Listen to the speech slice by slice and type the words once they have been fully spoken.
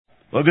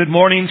Well, good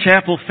morning,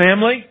 Chapel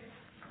family.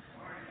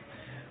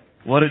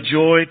 What a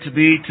joy to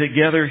be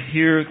together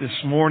here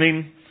this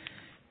morning.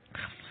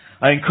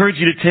 I encourage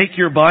you to take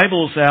your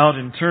Bibles out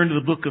and turn to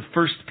the book of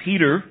 1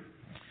 Peter.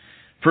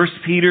 1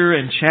 Peter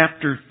and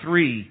chapter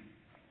 3.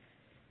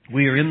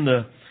 We are in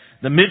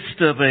the midst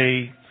of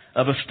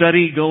a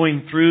study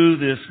going through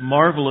this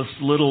marvelous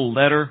little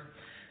letter,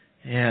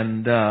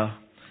 and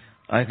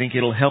I think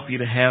it'll help you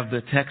to have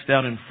the text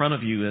out in front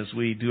of you as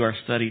we do our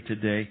study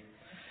today.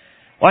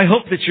 Well, I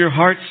hope that your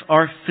hearts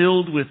are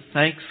filled with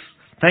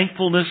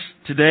thankfulness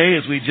today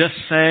as we just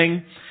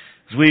sang,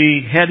 as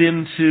we head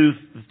into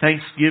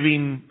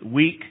Thanksgiving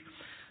week.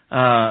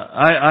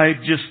 I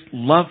just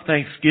love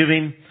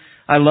Thanksgiving.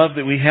 I love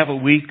that we have a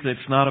week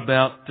that's not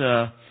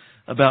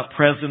about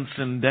presents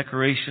and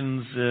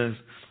decorations,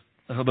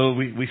 although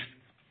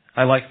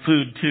I like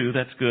food too,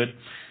 that's good.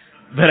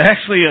 But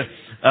actually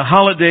a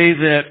holiday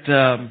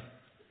that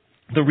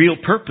the real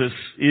purpose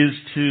is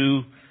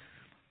to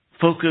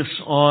focus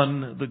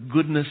on the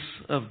goodness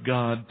of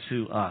God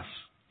to us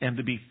and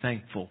to be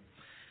thankful.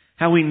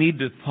 How we need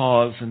to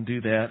pause and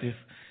do that. If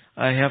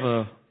I have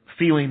a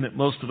feeling that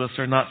most of us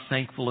are not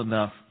thankful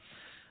enough.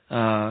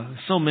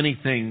 So many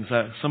things.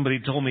 Somebody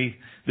told me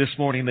this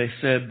morning, they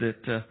said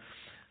that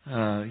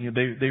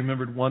they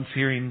remembered once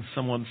hearing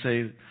someone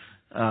say,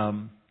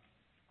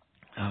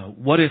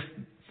 what if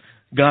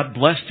God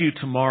blessed you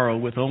tomorrow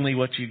with only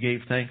what you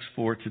gave thanks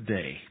for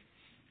today?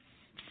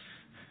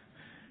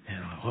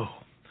 And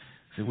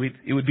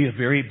it would be a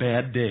very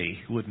bad day,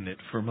 wouldn't it,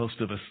 for most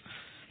of us?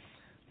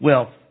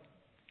 Well,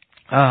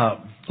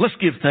 let's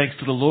give thanks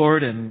to the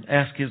Lord and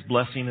ask His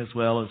blessing as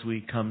well as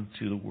we come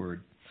to the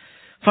Word.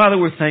 Father,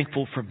 we're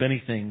thankful for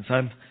many things.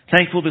 I'm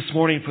thankful this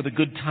morning for the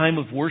good time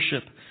of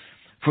worship,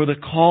 for the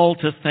call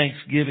to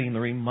thanksgiving,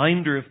 the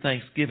reminder of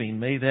thanksgiving.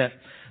 May that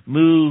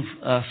move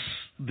us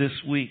this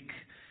week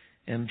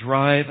and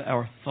drive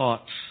our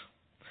thoughts.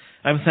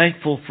 I'm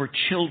thankful for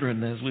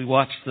children as we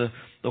watch the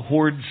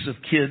hordes of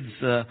kids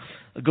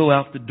go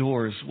out the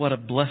doors. What a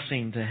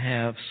blessing to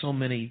have so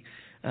many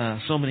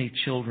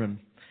children.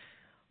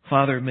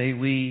 Father, may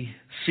we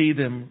see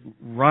them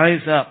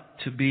rise up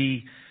to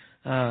be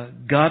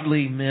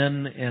godly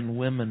men and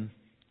women.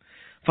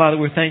 Father,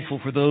 we're thankful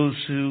for those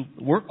who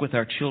work with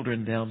our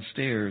children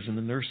downstairs in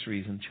the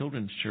nurseries and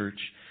children's church.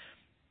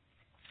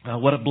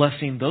 What a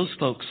blessing those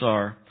folks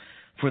are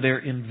for their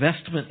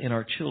investment in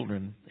our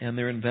children and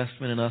their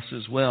investment in us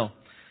as well.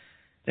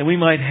 And we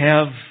might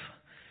have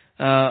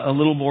a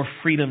little more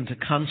freedom to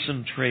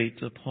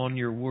concentrate upon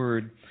your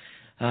word,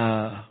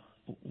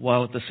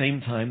 while at the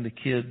same time the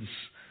kids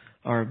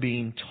are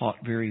being taught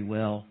very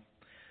well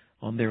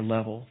on their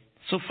level.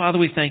 So Father,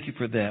 we thank you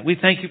for that. We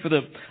thank you for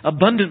the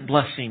abundant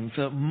blessings.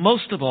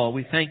 Most of all,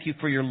 we thank you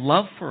for your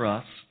love for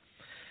us,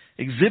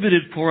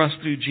 exhibited for us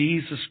through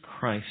Jesus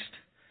Christ.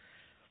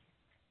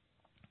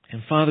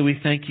 And Father, we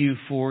thank you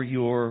for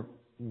your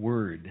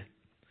word,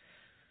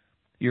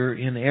 your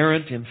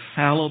inerrant,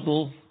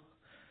 infallible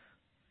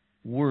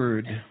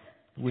word,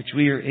 which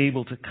we are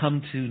able to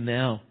come to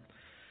now,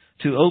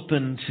 to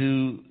open,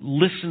 to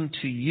listen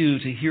to you,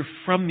 to hear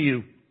from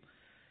you,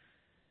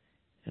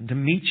 and to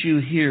meet you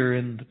here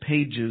in the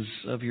pages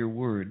of your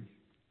word.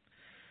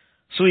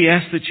 So we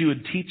ask that you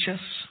would teach us.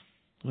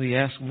 We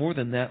ask more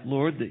than that,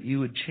 Lord, that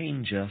you would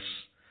change us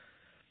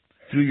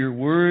through your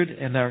word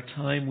and our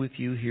time with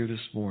you here this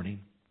morning.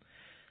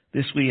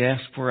 This we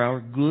ask for our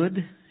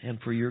good and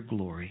for your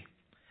glory.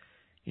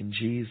 In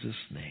Jesus'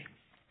 name,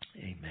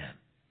 amen.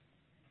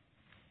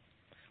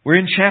 We're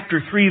in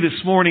chapter 3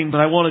 this morning, but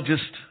I want to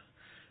just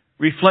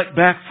reflect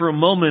back for a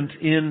moment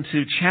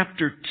into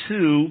chapter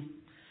 2.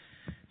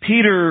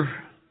 Peter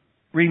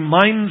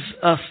reminds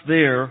us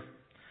there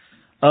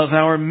of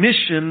our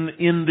mission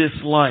in this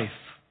life.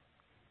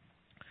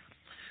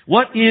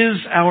 What is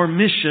our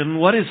mission?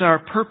 What is our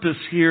purpose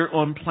here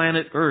on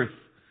planet Earth?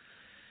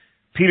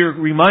 Peter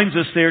reminds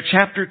us there,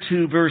 chapter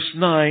 2, verse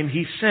 9,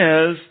 he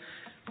says,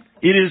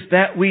 "It is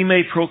that we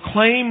may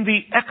proclaim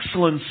the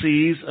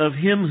excellencies of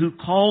Him who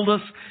called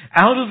us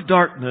out of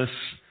darkness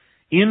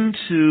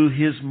into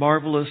His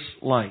marvelous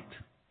light."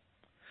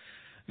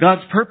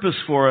 God's purpose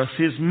for us,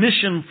 His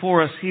mission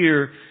for us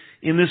here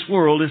in this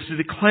world is to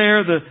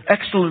declare the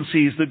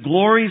excellencies, the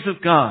glories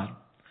of God,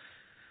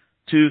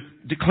 to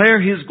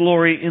declare His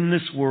glory in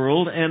this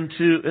world, and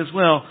to, as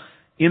well,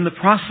 in the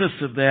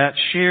process of that,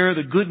 share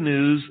the good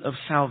news of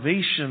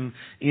salvation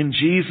in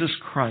Jesus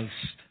Christ.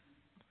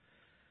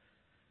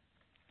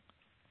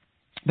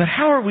 But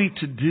how are we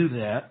to do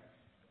that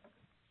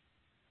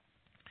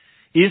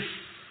if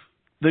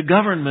the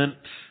government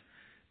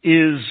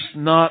is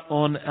not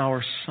on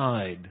our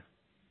side?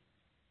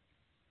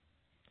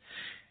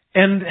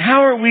 And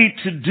how are we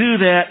to do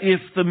that if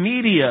the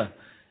media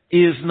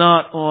is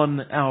not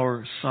on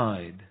our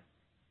side?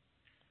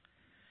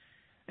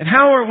 And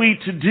how are we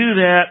to do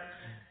that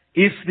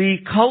if the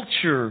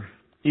culture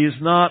is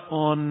not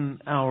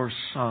on our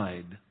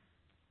side?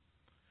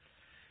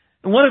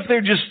 And what if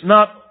they're just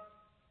not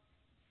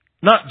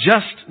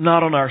just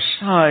not on our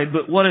side,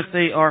 but what if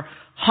they are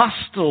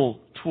hostile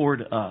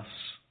toward us?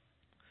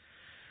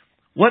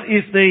 What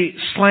if they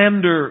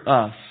slander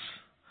us?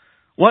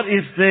 What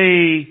if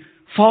they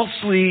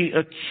falsely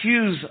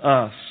accuse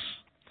us?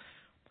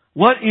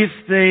 What if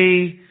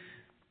they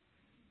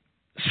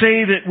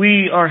say that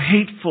we are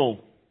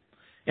hateful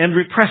and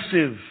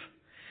repressive,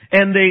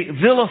 and they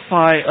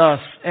vilify us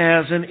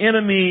as an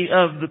enemy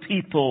of the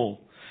people?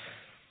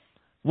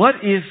 What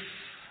if?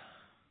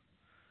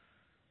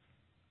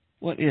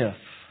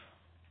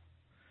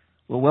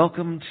 Well,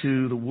 welcome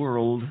to the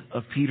world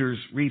of Peter's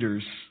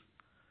readers.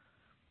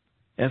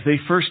 As they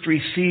first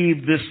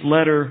received this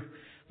letter,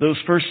 those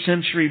first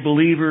century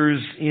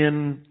believers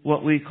in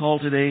what we call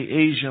today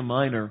Asia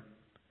Minor,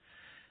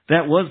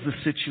 that was the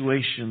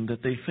situation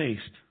that they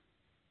faced.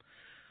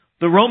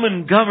 The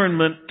Roman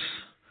government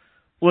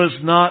was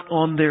not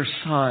on their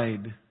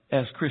side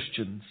as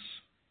Christians.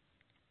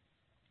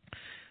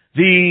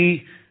 The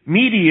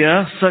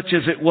media, such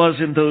as it was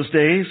in those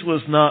days,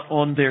 was not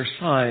on their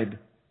side.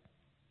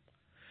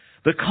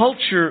 The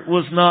culture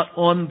was not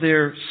on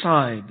their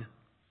side.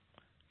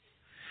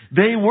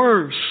 They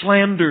were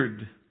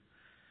slandered.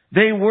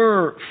 They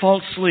were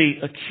falsely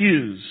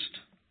accused.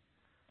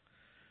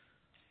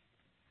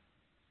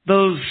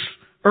 Those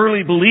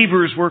early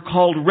believers were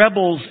called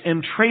rebels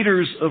and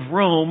traitors of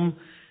Rome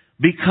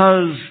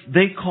because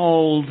they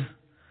called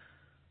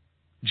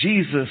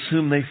Jesus,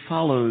 whom they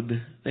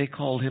followed, they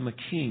called him a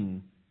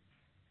king.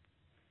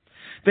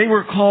 They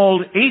were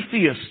called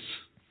atheists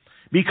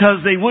because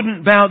they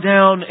wouldn't bow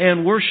down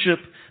and worship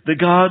the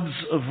gods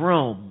of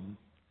Rome.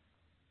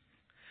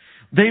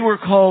 They were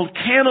called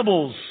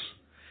cannibals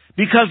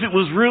because it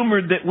was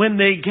rumored that when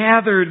they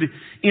gathered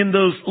in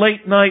those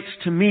late nights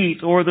to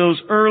meet or those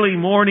early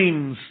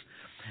mornings,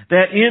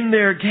 that in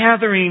their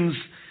gatherings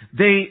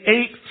they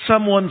ate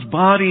someone's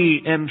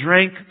body and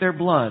drank their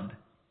blood.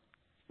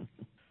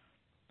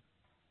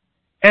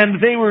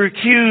 And they were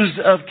accused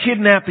of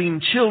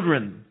kidnapping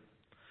children.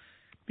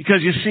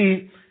 Because you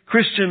see,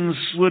 Christians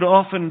would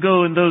often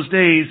go in those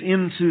days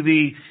into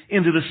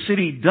the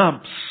city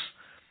dumps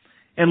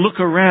and look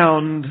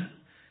around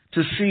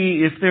to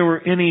see if there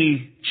were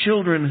any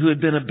children who had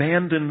been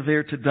abandoned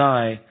there to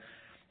die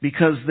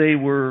because they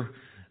were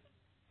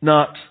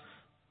not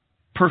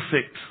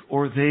perfect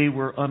or they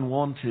were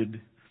unwanted.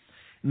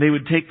 And they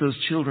would take those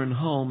children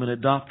home and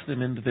adopt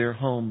them into their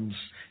homes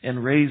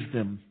and raise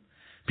them.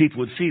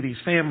 People would see these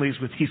families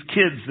with these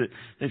kids that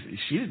they say,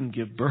 she didn't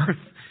give birth.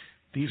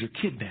 These are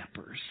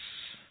kidnappers.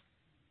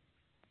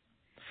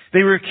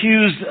 They were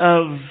accused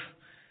of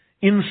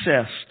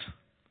incest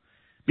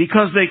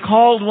because they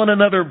called one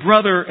another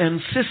brother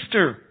and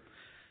sister.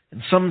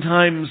 And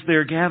sometimes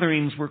their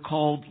gatherings were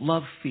called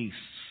love feasts.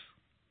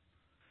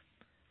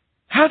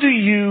 How do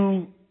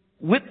you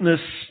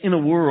witness in a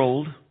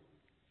world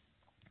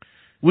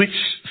which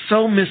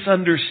so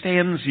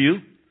misunderstands you,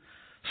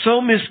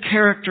 so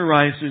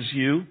mischaracterizes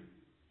you,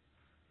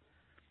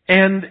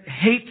 and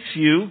hates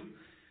you,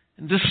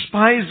 and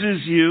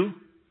despises you,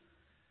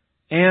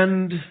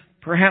 and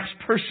perhaps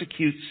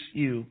persecutes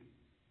you?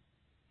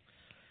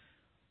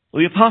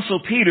 Well, the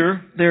Apostle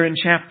Peter, there in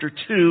chapter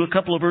 2, a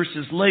couple of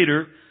verses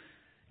later,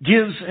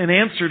 gives an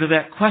answer to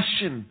that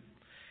question.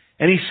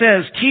 And he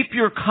says, keep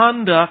your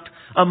conduct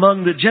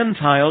among the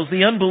Gentiles,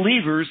 the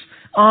unbelievers,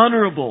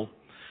 honorable,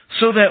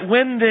 so that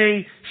when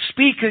they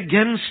speak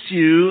against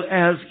you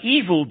as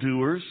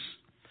evildoers,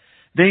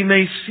 they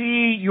may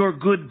see your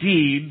good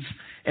deeds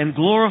and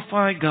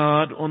glorify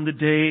God on the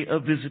day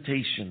of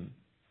visitation.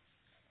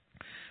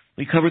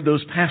 We covered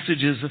those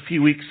passages a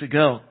few weeks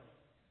ago.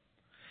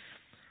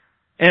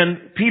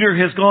 And Peter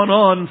has gone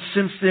on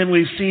since then,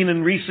 we've seen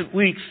in recent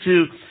weeks,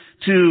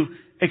 to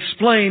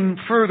explain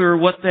further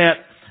what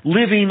that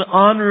living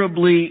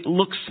honorably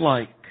looks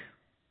like.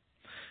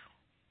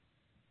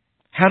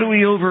 How do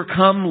we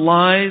overcome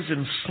lies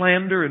and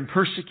slander and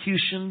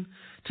persecution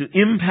to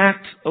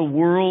impact a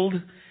world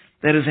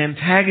that is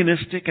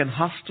antagonistic and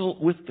hostile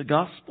with the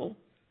gospel?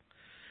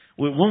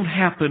 Well, it won't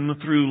happen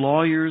through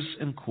lawyers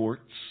and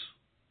courts.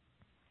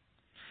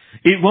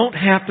 It won't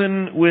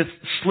happen with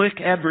slick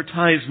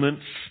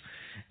advertisements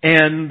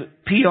and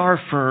PR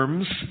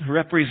firms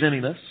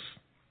representing us.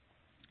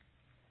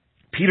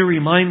 Peter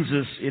reminds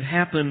us it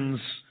happens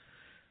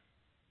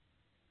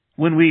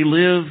when we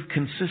live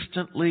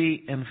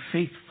consistently and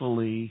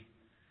faithfully.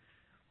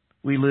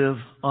 We live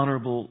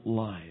honorable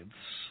lives.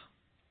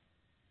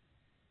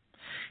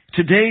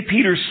 Today,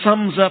 Peter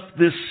sums up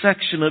this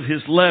section of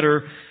his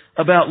letter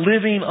about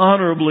living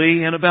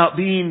honorably and about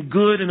being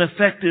good and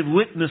effective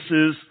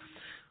witnesses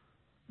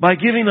by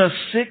giving us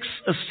 6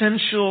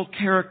 essential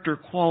character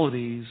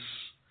qualities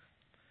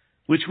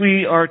which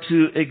we are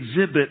to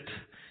exhibit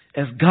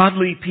as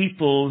godly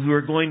people who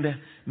are going to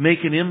make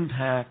an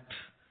impact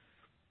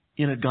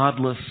in a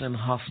godless and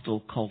hostile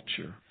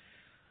culture.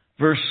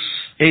 Verse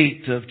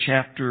 8 of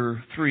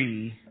chapter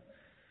 3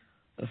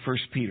 of 1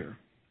 Peter.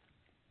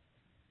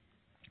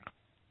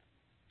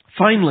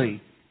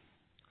 Finally,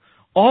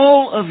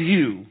 all of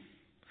you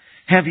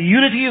have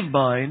unity of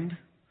mind,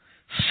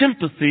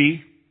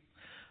 sympathy,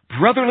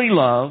 brotherly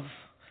love,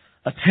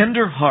 a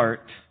tender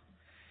heart,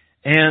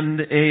 and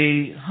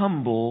a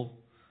humble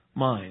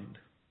mind.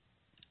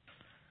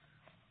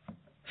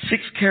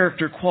 6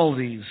 character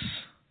qualities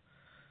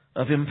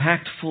of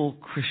impactful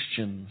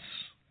Christians.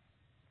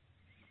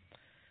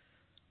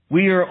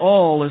 We are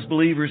all, as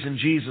believers in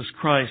Jesus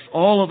Christ,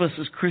 all of us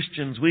as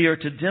Christians, we are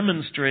to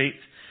demonstrate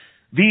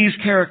these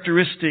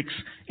characteristics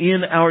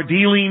in our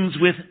dealings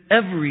with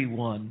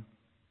everyone.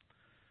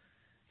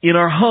 In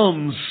our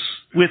homes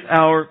with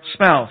our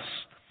spouse.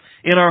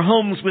 In our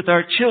homes with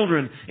our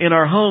children. In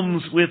our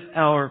homes with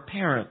our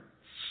parents.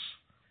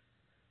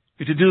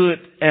 We're to do it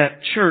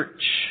at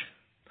church.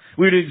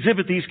 We're to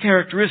exhibit these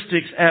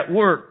characteristics at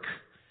work.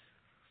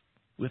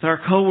 With our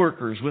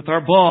coworkers, with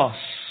our boss.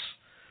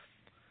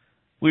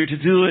 We're to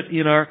do it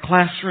in our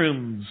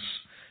classrooms.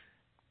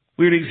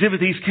 We're to exhibit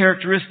these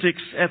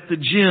characteristics at the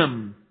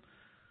gym,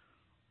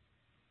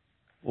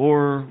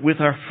 or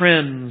with our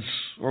friends,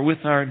 or with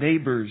our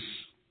neighbors.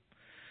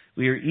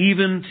 We are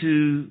even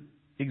to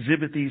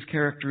exhibit these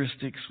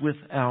characteristics with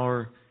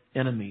our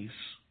enemies.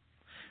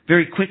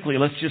 Very quickly,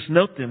 let's just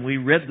note them. We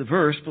read the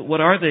verse, but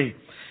what are they?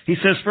 He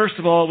says, first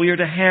of all, we are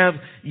to have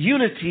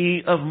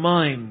unity of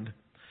mind.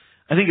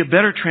 I think a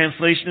better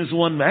translation is the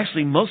one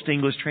actually most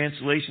English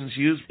translations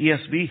use,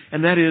 ESV,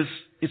 and that is,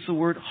 it's the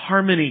word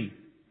harmony.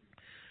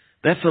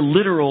 That's a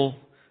literal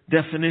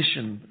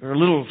definition, or a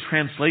literal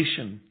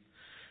translation.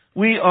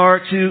 We are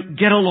to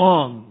get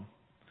along.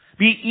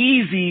 Be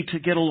easy to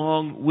get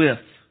along with.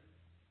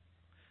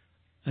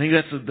 I think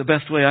that's the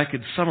best way I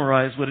could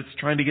summarize what it's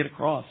trying to get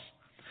across.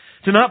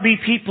 To not be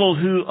people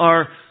who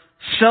are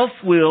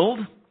self-willed,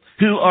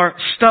 who are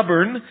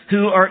stubborn,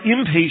 who are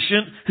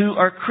impatient, who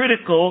are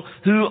critical,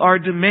 who are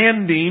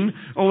demanding,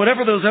 or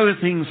whatever those other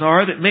things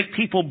are that make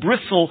people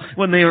bristle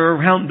when they are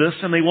around us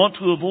and they want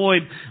to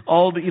avoid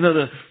all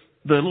the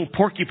little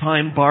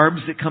porcupine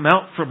barbs that come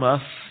out from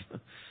us.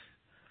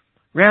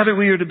 Rather,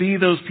 we are to be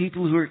those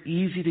people who are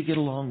easy to get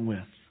along with.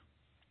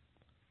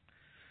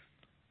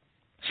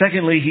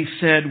 Secondly, he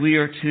said we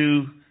are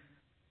to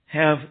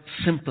have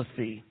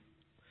sympathy.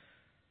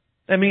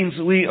 That means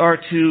we are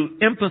to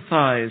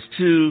empathize,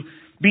 to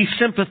be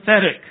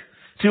sympathetic,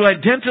 to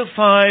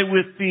identify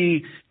with the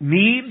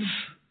needs,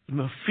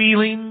 the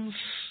feelings,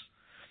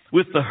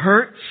 with the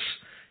hurts,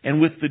 and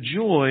with the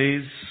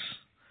joys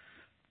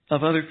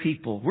of other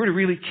people. We're to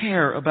really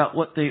care about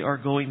what they are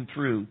going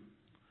through.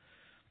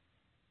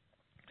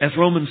 As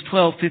Romans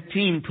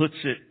 12:15 puts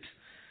it,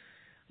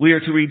 we are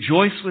to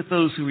rejoice with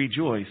those who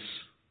rejoice.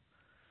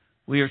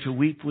 We are to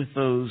weep with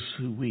those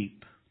who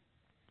weep.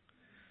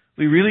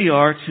 We really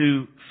are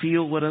to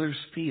feel what others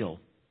feel.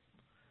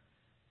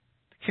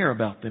 To care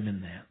about them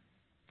in that.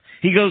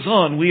 He goes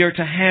on, we are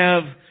to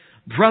have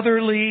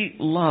brotherly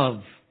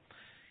love.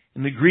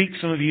 In the Greek,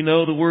 some of you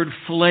know the word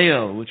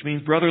phileo, which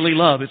means brotherly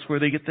love. It's where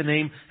they get the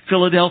name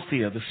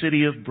Philadelphia, the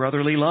city of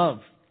brotherly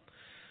love.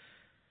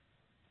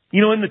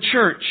 You know, in the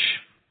church,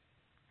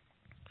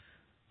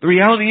 the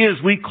reality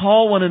is we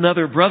call one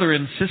another brother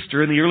and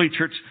sister. In the early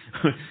church,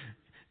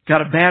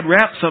 got a bad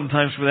rap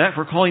sometimes for that,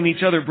 for calling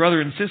each other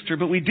brother and sister.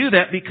 But we do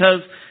that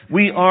because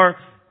we are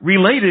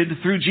related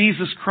through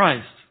Jesus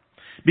Christ.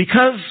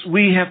 Because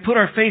we have put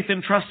our faith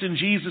and trust in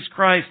Jesus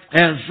Christ,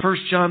 as 1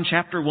 John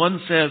chapter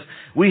 1 says,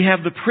 we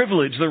have the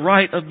privilege, the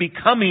right of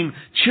becoming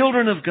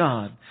children of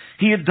God.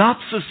 He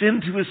adopts us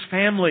into His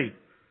family.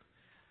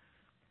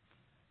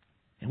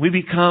 And we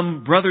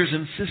become brothers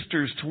and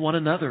sisters to one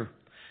another.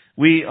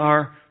 We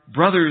are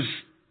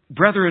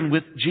brethren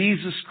with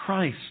Jesus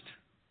Christ.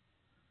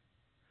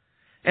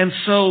 And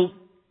so,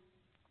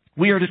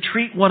 we are to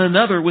treat one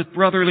another with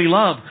brotherly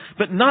love,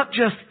 but not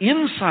just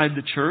inside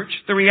the church.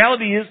 The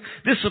reality is,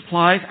 this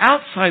applies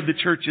outside the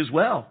church as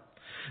well.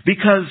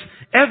 Because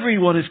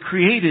everyone is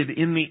created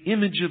in the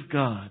image of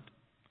God.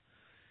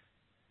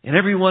 And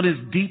everyone is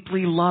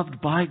deeply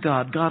loved by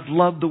God. God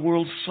loved the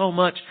world so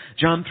much,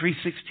 John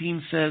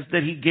 3:16 says,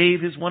 that He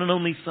gave His one and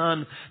only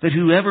Son, that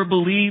whoever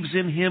believes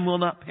in Him will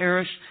not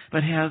perish,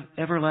 but have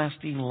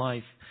everlasting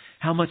life.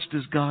 How much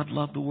does God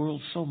love the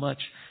world? So much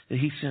that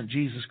He sent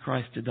Jesus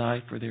Christ to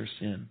die for their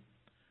sin.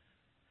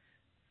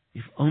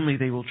 If only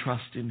they will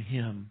trust in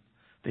Him,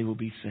 they will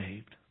be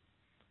saved.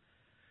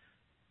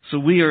 So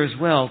we are as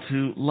well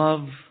to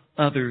love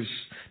others,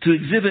 to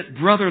exhibit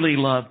brotherly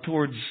love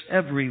towards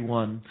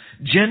everyone,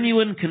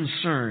 genuine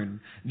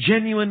concern,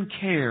 genuine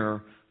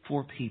care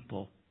for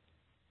people,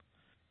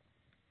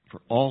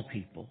 for all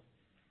people.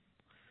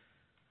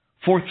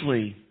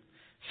 Fourthly,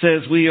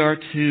 says we are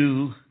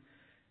to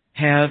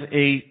have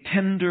a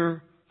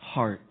tender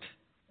heart.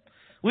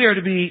 We are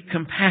to be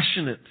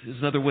compassionate, is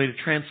another way to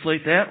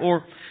translate that,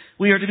 or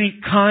we are to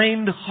be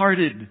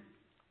kind-hearted.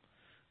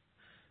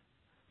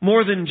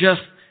 More than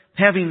just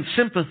having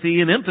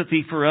sympathy and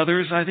empathy for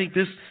others, I think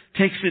this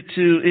takes it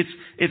to,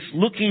 it's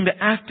looking to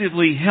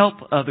actively help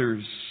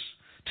others,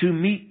 to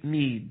meet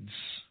needs.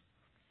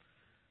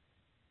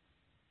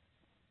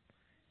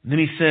 And then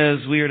he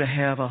says we are to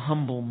have a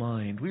humble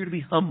mind. We are to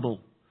be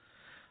humble.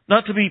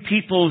 Not to be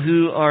people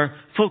who are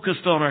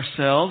focused on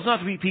ourselves, not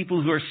to be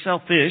people who are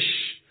selfish,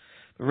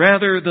 but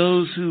rather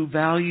those who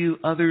value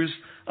others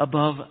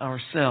above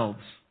ourselves.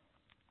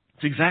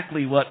 It's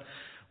exactly what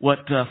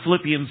what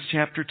Philippians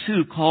chapter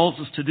 2 calls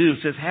us to do. It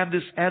says, have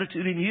this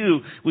attitude in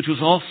you, which was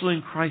also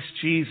in Christ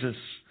Jesus.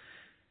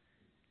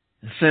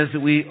 It says that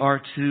we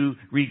are to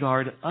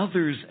regard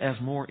others as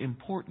more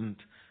important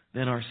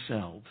than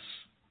ourselves.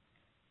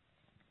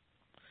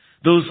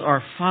 Those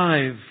are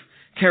 5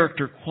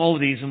 character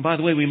qualities. And by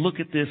the way, we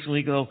look at this and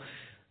we go,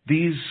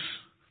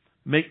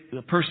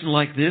 a person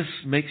like this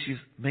makes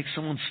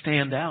someone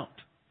stand out.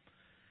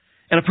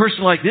 And a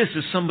person like this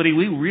is somebody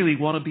we really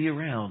want to be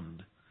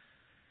around.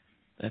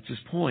 That's his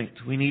point.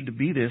 We need to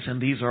be this, and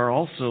these are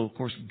also, of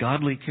course,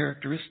 godly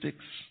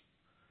characteristics.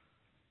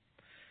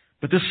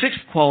 But the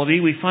 6th quality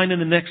we find in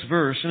the next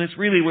verse, and it's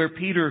really where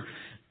Peter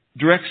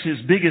directs his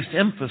biggest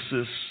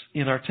emphasis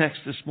in our text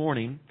this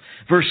morning.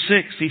 Verse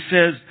 6, he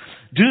says,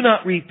 do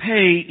not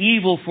repay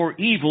evil for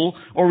evil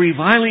or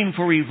reviling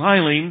for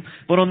reviling,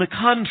 but on the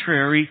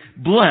contrary,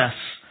 bless.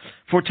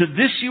 For to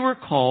this you are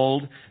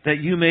called,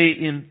 that you may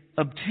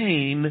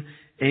obtain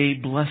a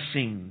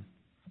blessing.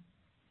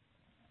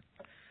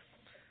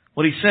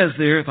 What he says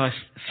there, if I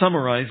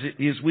summarize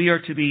it, is we are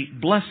to be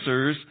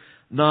blessers,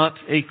 not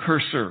a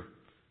curser.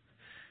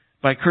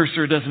 By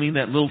cursor doesn't mean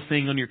that little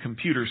thing on your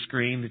computer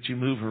screen that you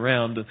move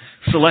around to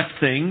select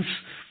things.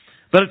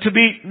 But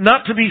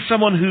not to be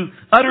someone who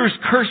utters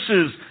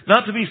curses,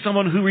 not to be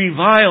someone who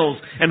reviles.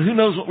 And who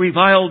knows what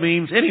revile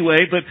means anyway,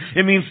 but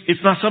it means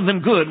it's not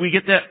something good. We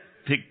get that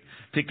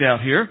picked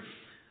out here.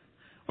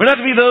 We're not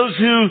to be those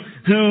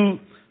who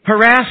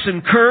harass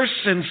and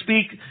curse and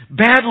speak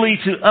badly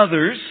to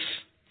others.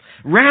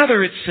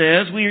 Rather, it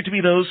says, we are to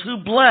be those who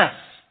bless.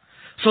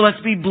 So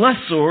let's be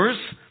blessors,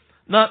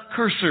 not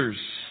cursers.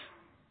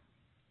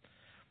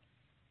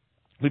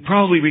 We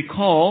probably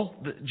recall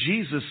that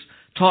Jesus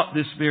taught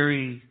this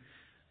very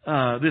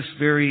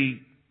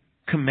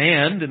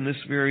command and this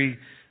very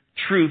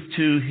truth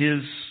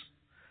to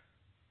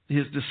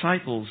his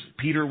disciples.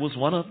 Peter was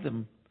one of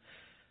them.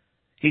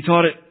 He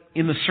taught it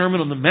in the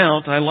Sermon on the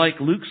Mount. I like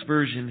Luke's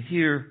version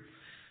here.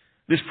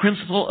 This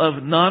principle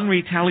of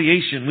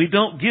non-retaliation. We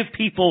don't give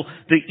people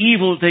the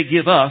evil that they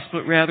give us,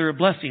 but rather a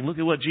blessing. Look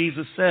at what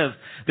Jesus says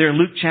there in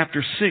Luke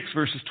chapter 6,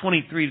 verses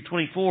 23 to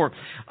 24.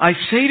 I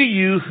say to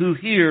you who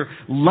hear,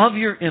 love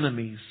your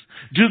enemies.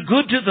 Do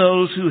good to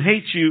those who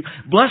hate you.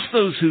 Bless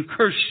those who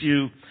curse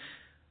you.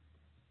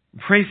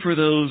 Pray for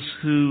those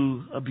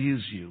who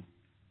abuse you.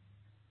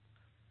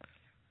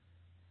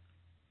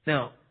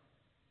 Now,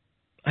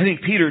 I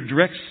think Peter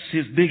directs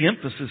his big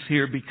emphasis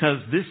here because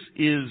this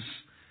is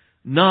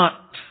not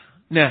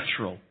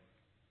natural.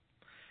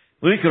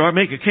 We could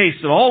make a case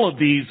that all of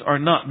these are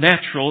not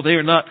natural. They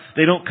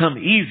don't come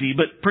easy,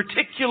 but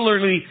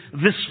particularly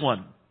this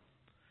one.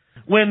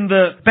 When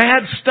the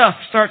bad stuff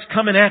starts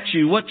coming at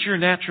you, what's your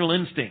natural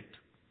instinct?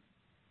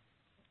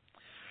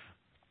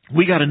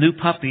 We got a new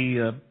puppy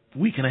a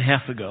week and a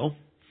half ago.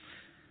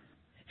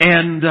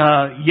 And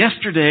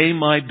yesterday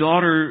my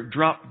daughter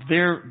dropped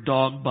their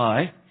dog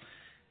by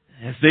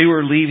as they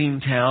were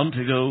leaving town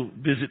to go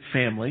visit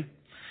family.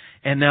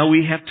 And now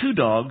we have 2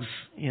 dogs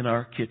in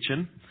our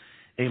kitchen,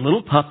 a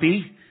little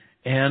puppy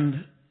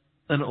and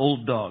an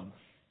old dog.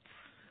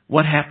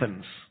 What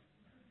happens?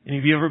 Any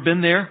of you ever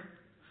been there?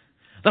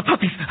 The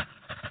puppy's...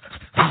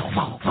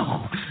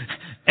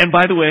 And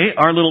by the way,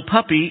 our little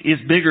puppy is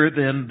bigger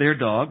than their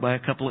dog by a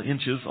couple of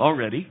inches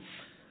already.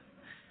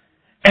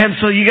 And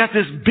so you got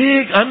this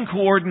big,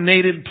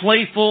 uncoordinated,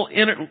 playful,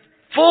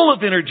 full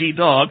of energy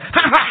dog.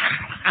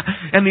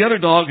 And the other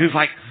dog who's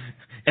like...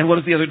 And what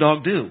does the other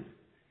dog do?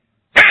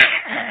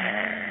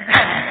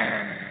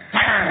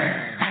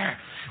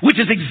 Which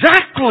is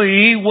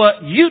exactly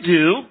what you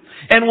do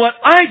and what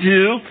I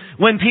do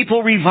when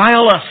people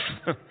revile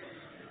us.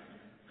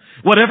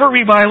 Whatever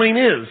reviling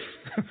is.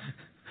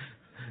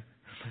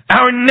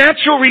 Our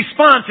natural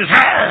response is,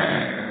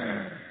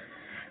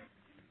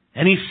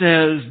 and he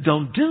says,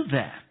 don't do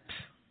that.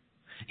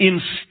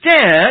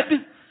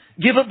 Instead,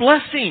 give a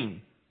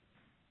blessing.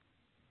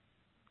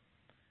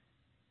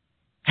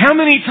 How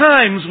many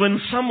times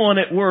when someone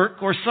at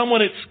work or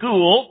someone at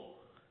school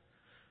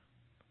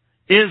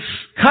is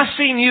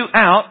cussing you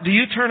out, do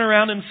you turn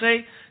around and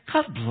say,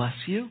 God bless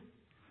you?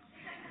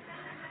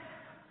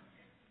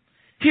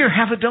 Here,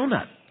 have a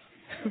donut.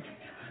 Would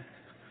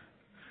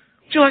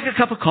you like a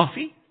cup of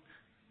coffee?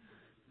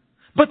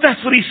 But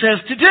that's what he says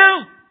to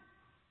do.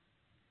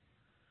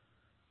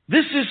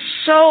 This is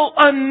so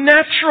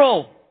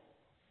unnatural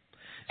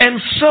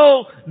and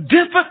so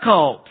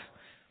difficult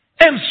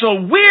and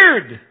so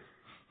weird.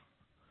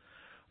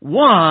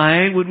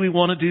 Why would we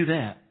want to do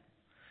that?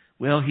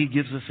 Well, he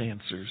gives us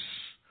answers.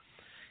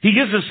 He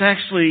gives us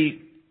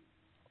actually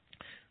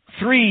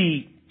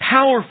 3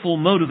 powerful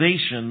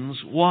motivations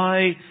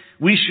why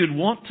we should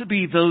want to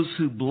be those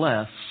who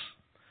bless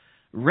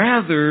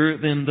rather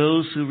than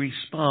those who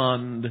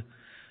respond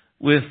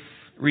with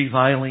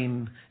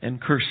reviling and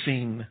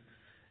cursing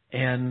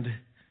and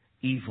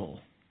evil.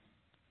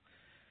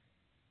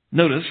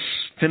 Notice,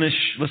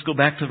 let's go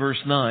back to verse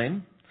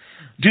 9.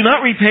 Do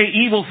not repay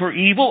evil for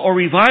evil or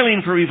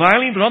reviling for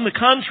reviling, but on the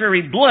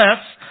contrary bless,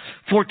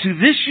 for to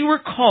this you are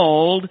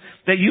called,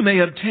 that you may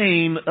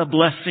obtain a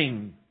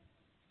blessing.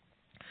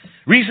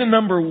 Reason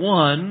number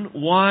one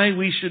why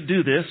we should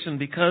do this, and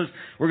because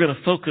we're going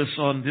to focus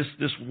on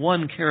this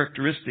one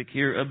characteristic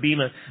here of being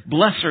a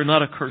blesser,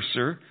 not a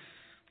curser.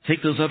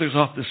 Take those others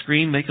off the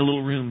screen, make a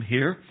little room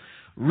here.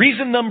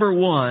 Reason number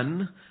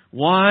one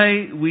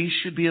why we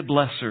should be a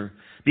blesser.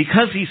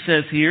 Because he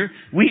says here,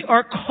 we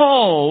are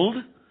called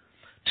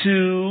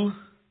to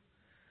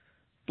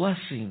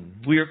blessing.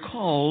 We are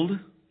called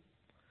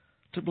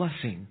to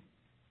blessing.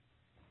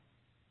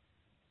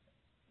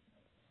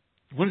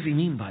 What does he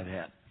mean by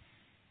that?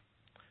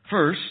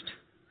 First,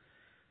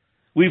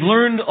 we've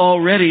learned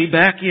already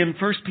back in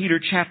 1 Peter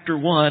chapter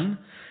 1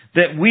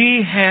 that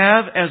we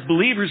have, as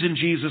believers in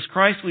Jesus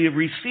Christ, we have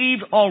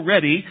received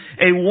already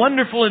a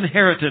wonderful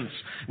inheritance.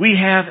 We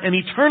have an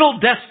eternal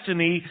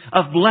destiny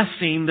of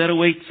blessing that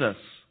awaits us.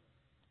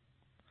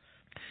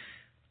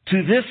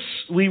 To this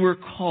we were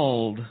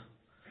called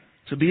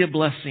to be a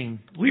blessing.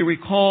 We were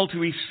called to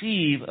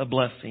receive a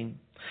blessing.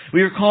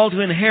 We are called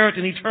to inherit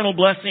an eternal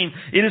blessing.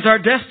 It is our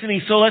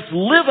destiny, so let's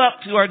live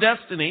up to our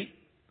destiny.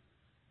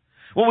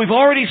 What we've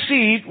already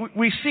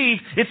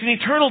received, it's an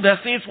eternal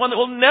destiny. It's one that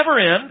will never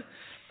end.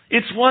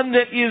 It's one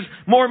that is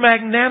more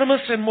magnanimous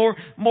and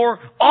more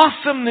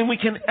awesome than we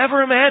can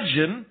ever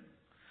imagine.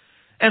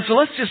 And so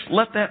let's just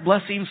let that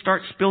blessing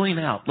start spilling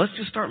out. Let's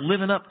just start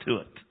living up to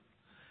it,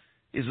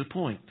 is the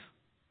point.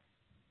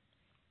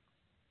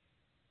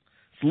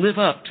 Let's live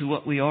up to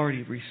what we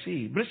already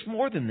received. But it's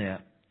more than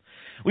that.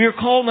 We are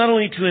called not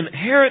only to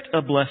inherit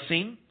a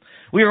blessing,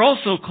 we are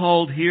also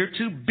called here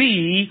to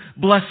be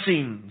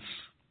blessings.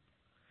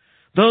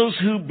 Those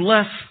who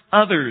bless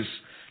others.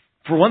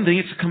 For one thing,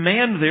 it's a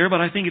command there,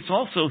 but I think it's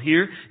also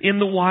here in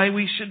the why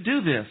we should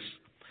do this.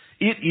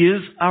 It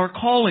is our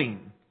calling.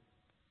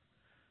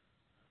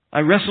 I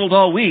wrestled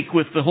all week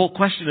with the whole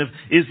question of,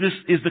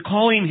 is the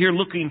calling here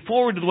looking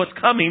forward to what's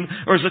coming,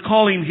 or is the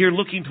calling here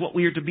looking to what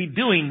we are to be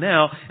doing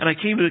now? And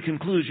I came to the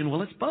conclusion,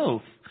 well, it's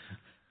both.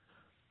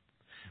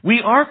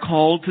 We are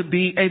called to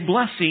be a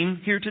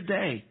blessing here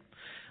today.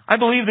 I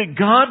believe that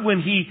God,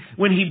 when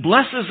He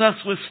blesses us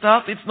with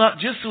stuff, it's not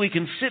just so we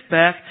can sit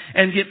back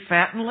and get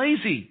fat and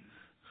lazy.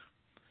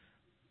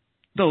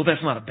 Though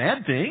that's not a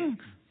bad thing,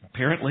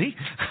 apparently.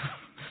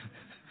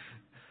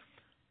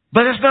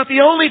 But that's not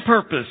the only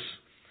purpose.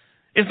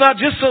 It's not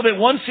just so that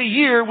once a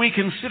year we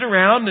can sit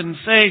around and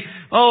say,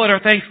 oh, at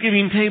our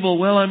Thanksgiving table,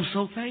 well, I'm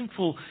so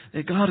thankful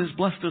that God has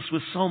blessed us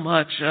with so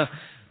much.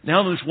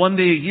 Now this one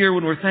day a year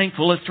when we're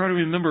thankful, let's try to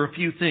remember a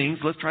few things.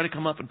 Let's try to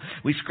come up and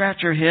we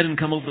scratch our head and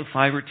come up with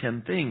 5 or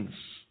 10 things.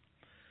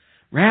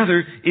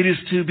 Rather, it is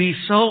to be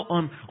so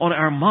on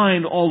our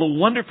mind all the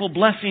wonderful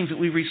blessings that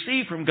we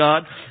receive from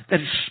God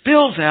that it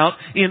spills out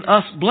in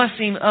us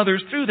blessing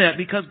others through that,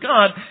 because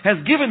God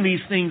has given these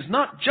things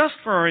not just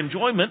for our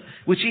enjoyment,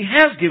 which He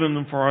has given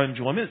them for our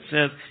enjoyment, it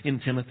says in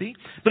Timothy,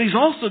 but He's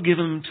also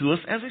given them to us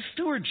as a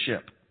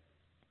stewardship.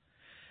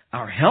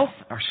 Our health,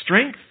 our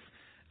strength,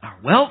 our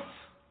wealth,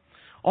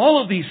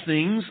 all of these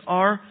things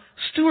are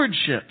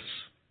stewardships,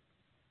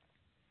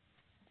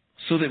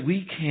 so that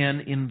we can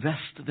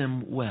invest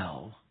them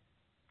well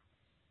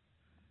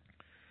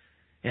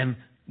and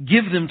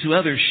give them to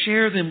others,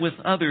 share them with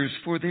others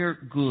for their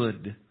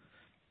good.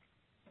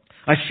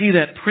 I see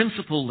that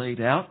principle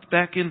laid out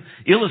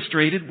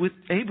illustrated with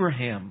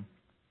Abraham.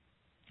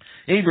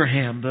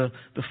 Abraham,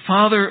 the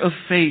father of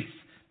faith.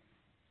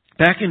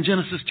 Back in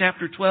Genesis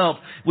chapter 12,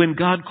 when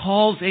God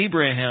calls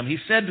Abraham, He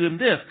said to him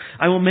this,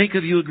 I will make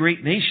of you a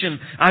great nation.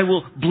 I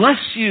will bless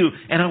you,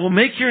 and I will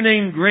make your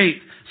name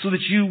great, so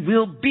that you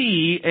will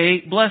be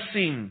a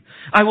blessing.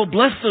 I will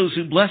bless those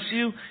who bless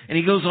you. And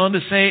He goes on to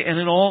say, and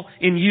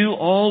in you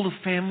all the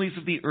families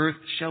of the earth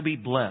shall be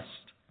blessed.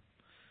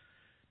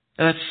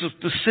 And that's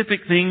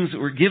specific things that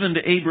were given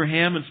to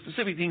Abraham and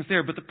specific things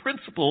there. But the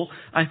principle,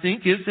 I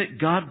think, is that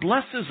God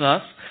blesses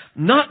us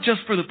not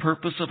just for the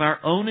purpose of our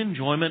own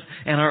enjoyment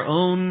and our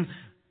own,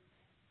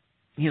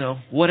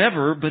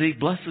 whatever, but He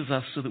blesses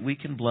us so that we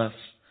can bless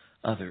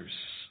others.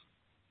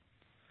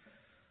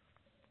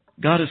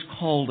 God has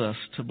called us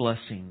to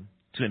blessing,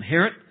 to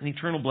inherit an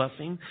eternal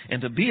blessing,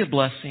 and to be a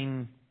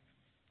blessing.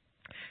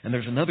 And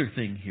there's another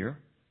thing here.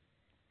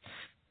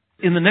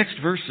 In the next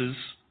verses,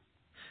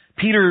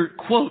 Peter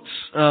quotes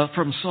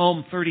from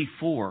Psalm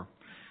 34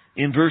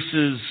 in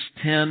verses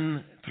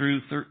 10 through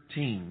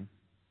 13.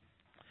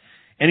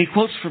 And he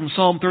quotes from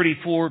Psalm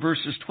 34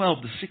 verses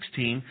 12 to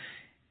 16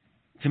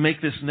 to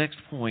make this next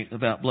point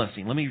about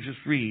blessing. Let me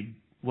just read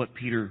what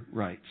Peter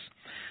writes.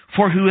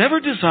 For whoever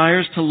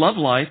desires to love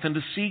life and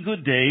to see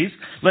good days,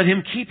 let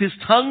him keep his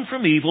tongue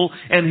from evil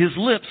and his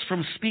lips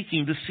from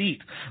speaking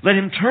deceit. Let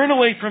him turn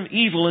away from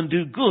evil and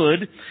do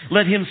good.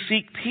 Let him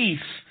seek peace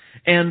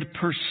and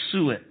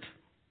pursue it.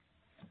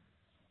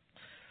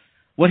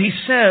 What he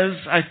says,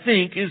 I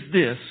think, is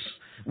this.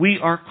 We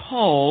are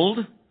called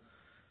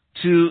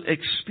to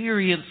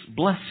experience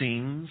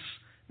blessings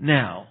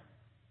now.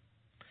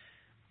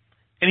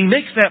 And he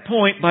makes that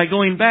point by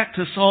going back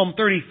to Psalm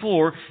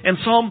 34, and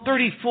Psalm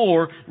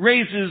 34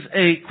 raises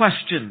a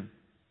question.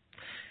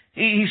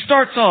 He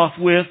starts off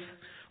with,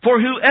 "For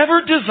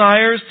whoever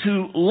desires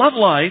to love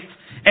life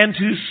and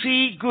to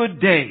see good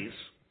days."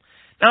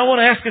 Now I want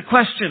to ask a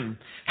question.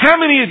 How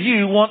many of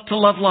you want to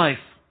love life?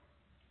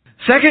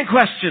 Second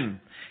question.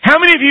 How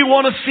many of you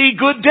want to see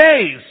good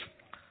days?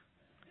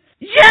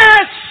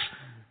 Yes!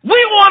 We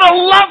want to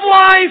love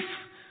life!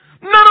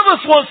 None of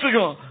us wants to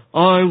go,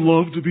 "I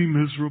love to be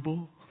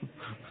miserable.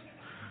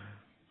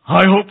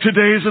 I hope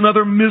today is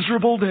another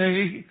miserable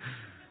day.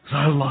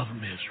 I love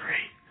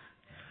misery."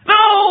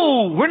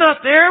 No! We're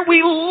not there.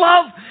 We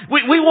want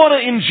to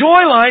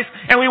enjoy life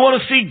and we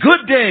want to see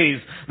good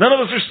days. None of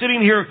us are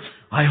sitting here,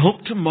 "I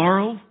hope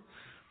tomorrow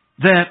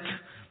that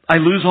I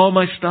lose all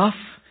my stuff.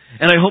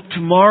 And I hope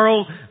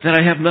tomorrow that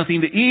I have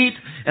nothing to eat.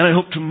 And I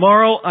hope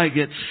tomorrow I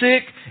get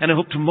sick. And I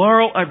hope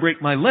tomorrow I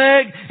break my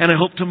leg. And I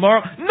hope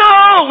tomorrow..."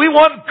 No! We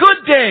want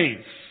good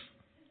days.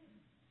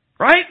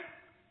 Right?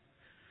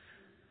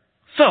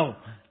 So,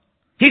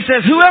 he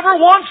says, whoever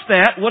wants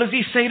that, what does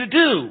he say to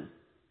do?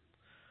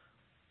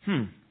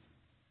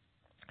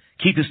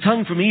 "Keep his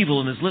tongue from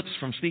evil and his lips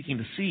from speaking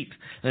deceit.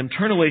 Let him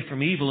turn away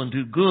from evil and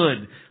do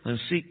good. Let him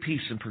seek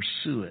peace and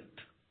pursue it."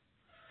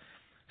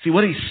 See,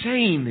 what he's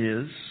saying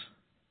is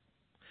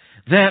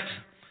that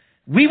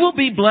we will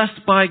be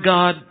blessed by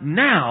God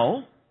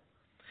now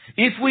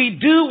if we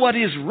do what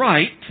is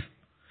right,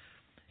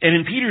 and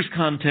in Peter's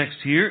context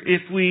here,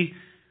 if we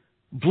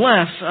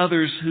bless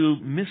others who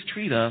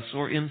mistreat us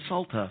or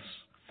insult us.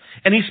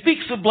 And he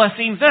speaks of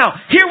blessings now.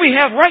 Here we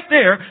have right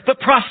there the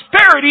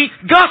prosperity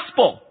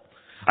gospel.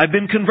 I've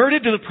been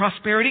converted to the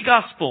prosperity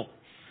gospel.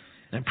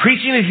 I'm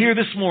preaching it here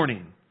this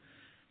morning.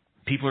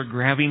 People are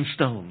grabbing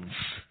stones.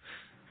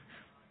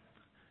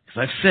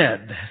 Because I've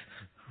said,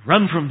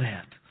 run from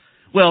that.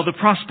 Well, the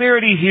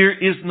prosperity here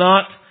is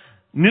not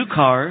new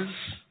cars,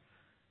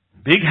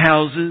 big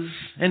houses,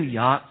 and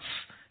yachts,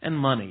 and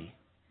money.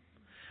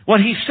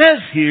 What he says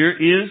here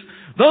is,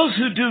 those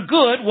who do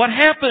good, what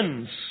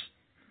happens?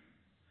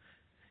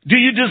 Do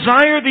you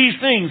desire these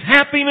things?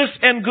 Happiness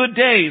and good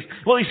days.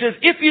 Well, he says,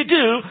 if you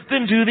do,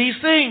 then do these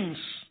things.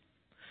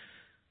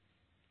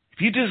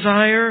 If you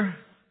desire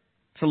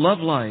to love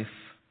life,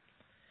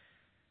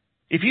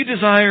 if you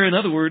desire, in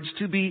other words,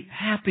 to be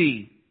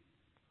happy,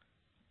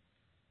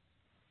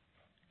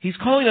 he's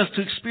calling us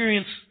to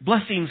experience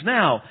blessings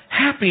now,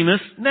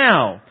 happiness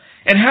now.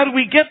 And how do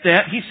we get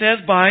that? He says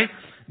by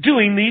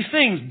doing these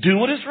things. Do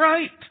what is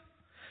right.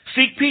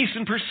 Seek peace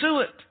and pursue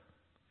it.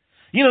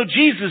 You know,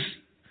 Jesus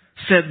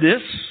said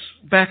this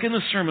back in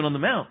the Sermon on the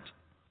Mount.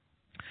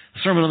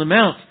 Sermon on the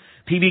Mount,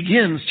 he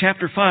begins,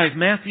 chapter 5,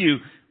 Matthew,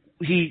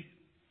 a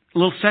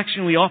little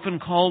section we often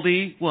call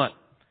the, what?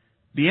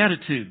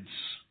 Beatitudes.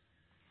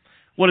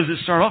 What does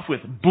it start off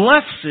with?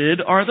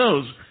 Blessed are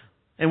those.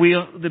 And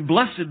the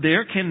blessed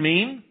there can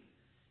mean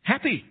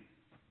happy.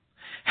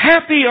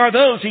 Happy are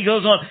those, he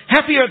goes on,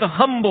 happy are the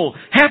humble.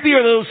 Happy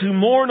are those who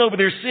mourn over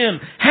their sin.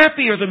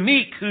 Happy are the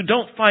meek who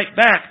don't fight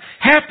back.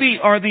 Happy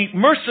are the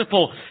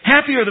merciful.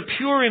 Happy are the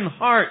pure in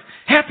heart.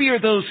 Happy are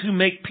those who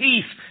make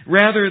peace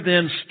rather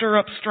than stir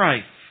up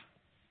strife.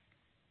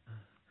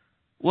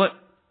 What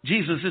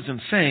Jesus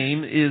isn't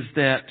saying is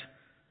that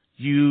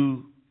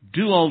you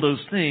do all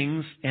those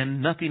things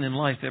and nothing in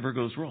life ever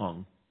goes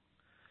wrong.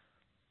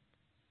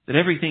 That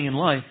everything in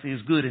life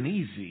is good and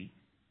easy.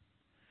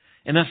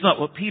 And that's not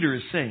what Peter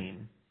is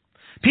saying.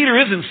 Peter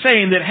isn't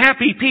saying that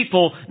happy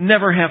people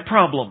never have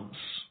problems.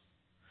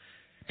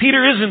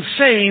 Peter isn't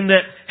saying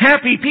that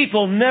happy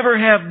people never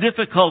have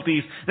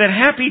difficulties, that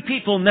happy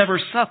people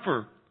never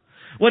suffer.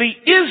 What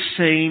he is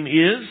saying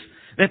is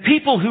that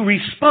people who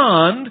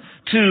respond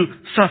to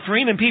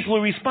suffering and people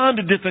who respond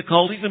to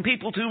difficulties and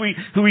people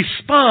who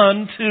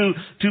respond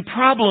to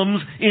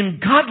problems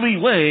in godly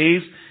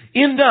ways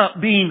end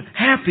up being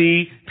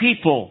happy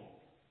people.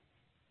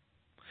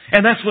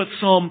 And that's what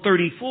Psalm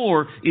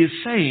 34 is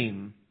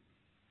saying.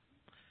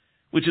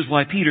 Which is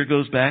why Peter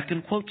goes back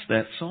and quotes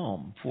that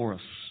psalm for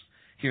us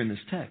here in this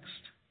text.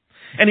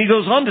 And he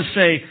goes on to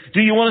say,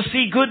 do you want to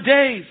see good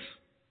days?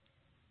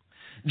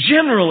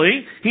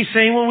 Generally, he's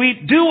saying when we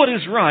do what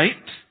is right,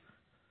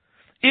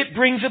 it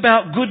brings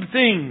about good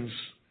things.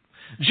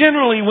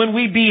 Generally, when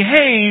we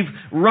behave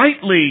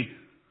rightly,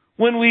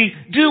 when we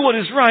do what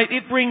is right,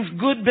 it brings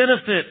good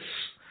benefits.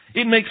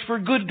 It makes for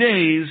good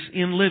days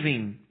in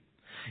living.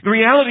 The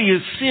reality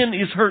is sin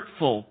is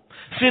hurtful.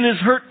 Sin is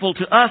hurtful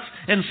to us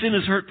and sin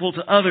is hurtful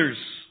to others.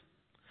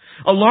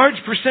 A large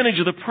percentage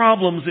of the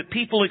problems that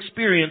people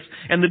experience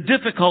and the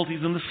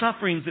difficulties and the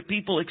sufferings that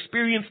people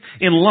experience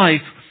in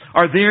life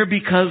are there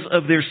because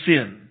of their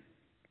sin.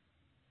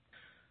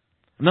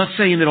 I'm not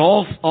saying that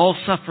all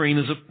suffering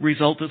is a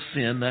result of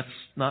sin. That's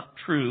not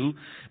true.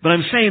 But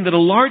I'm saying that a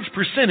large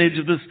percentage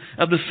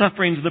of the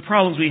sufferings and the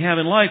problems we have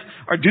in life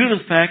are due to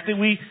the fact that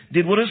we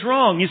did what is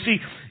wrong. You see,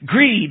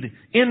 greed,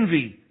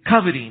 envy,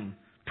 coveting,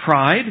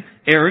 Pride,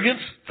 arrogance,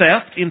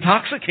 theft,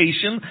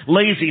 intoxication,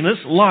 laziness,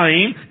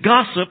 lying,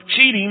 gossip,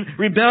 cheating,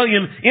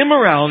 rebellion,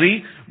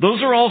 immorality,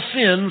 those are all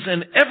sins,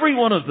 and every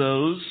one of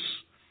those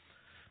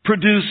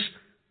produce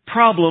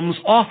problems,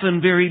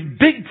 often very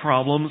big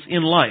problems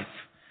in life.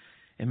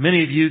 And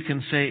many of you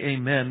can say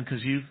amen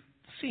because you've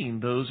seen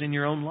those in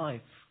your own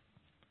life.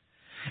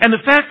 And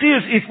the fact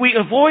is, if we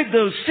avoid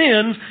those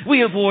sins,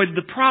 we avoid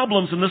the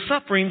problems and the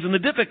sufferings and the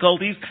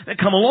difficulties that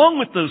come along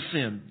with those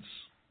sins.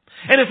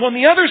 And if on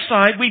the other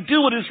side we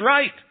do what is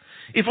right,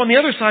 if on the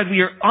other side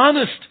we are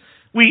honest,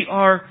 we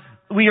are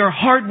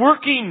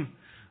hardworking,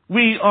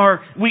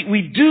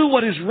 we do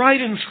what is right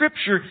in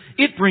Scripture,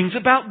 it brings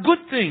about good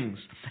things.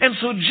 And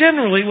so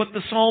generally what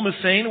the Psalm is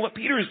saying, and what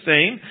Peter is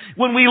saying,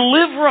 when we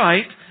live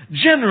right,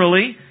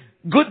 generally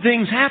good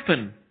things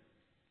happen.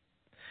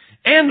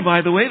 And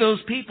by the way, those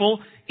people,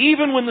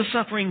 even when the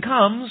suffering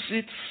comes,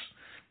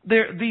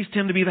 these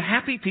tend to be the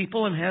happy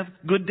people and have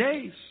good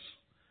days.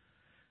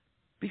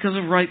 Because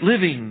of right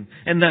living.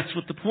 And that's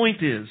what the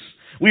point is.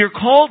 We are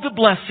called to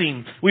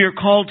blessing. We are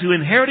called to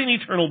inherit an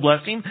eternal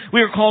blessing.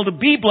 We are called to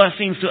be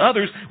blessings to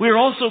others. We are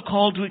also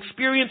called to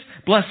experience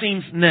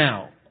blessings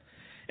now.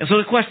 And so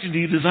the question, do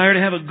you desire to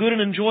have a good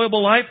and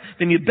enjoyable life?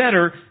 Then you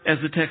better, as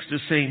the text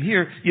is saying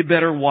here, you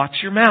better watch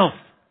your mouth.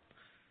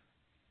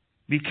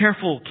 Be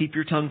careful, keep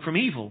your tongue from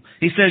evil.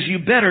 He says you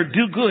better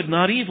do good,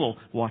 not evil.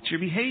 Watch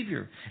your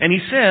behavior. And he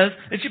says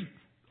that you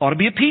ought to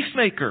be a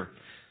peacemaker.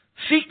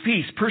 Seek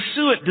peace,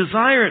 pursue it,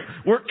 desire it,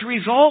 work to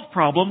resolve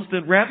problems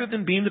rather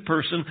than being the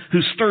person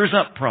who stirs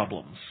up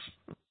problems.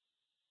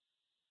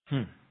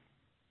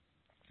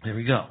 There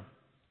we go.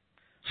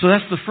 So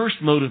that's the first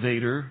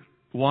motivator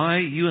why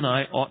you and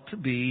I ought to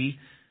be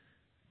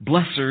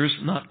blessers,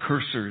 not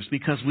cursers,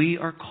 because we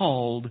are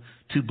called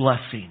to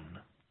blessing.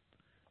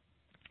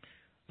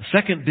 The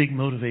second big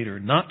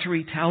motivator, not to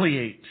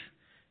retaliate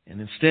and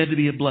instead to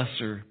be a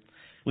blesser,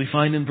 we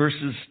find in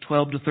verses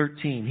 12 to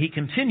 13. He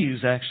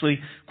continues actually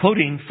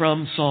quoting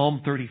from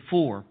Psalm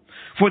 34.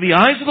 For the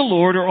eyes of the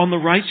Lord are on the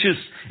righteous,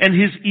 and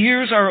His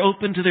ears are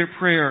open to their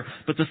prayer.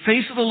 But the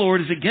face of the Lord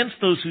is against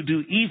those who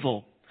do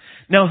evil.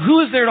 Now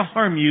who is there to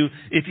harm you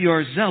if you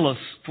are zealous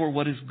for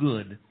what is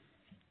good?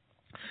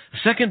 The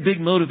second big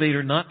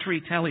motivator not to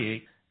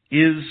retaliate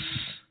is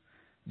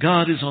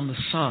God is on the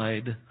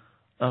side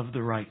of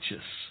the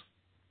righteous.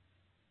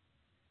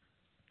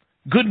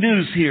 Good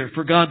news here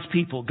for God's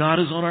people. God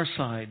is on our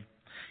side.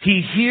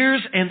 He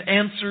hears and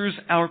answers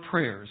our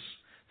prayers.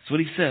 That's what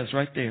He says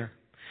right there.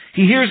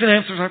 He hears and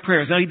answers our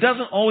prayers. Now, He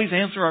doesn't always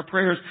answer our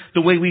prayers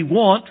the way we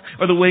want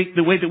or the way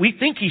that we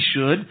think He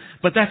should,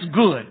 but that's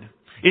good.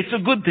 It's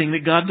a good thing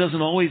that God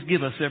doesn't always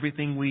give us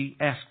everything we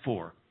ask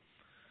for.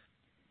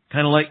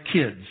 Kind of like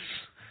kids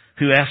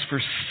who ask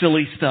for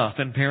silly stuff,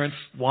 and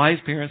wise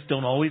parents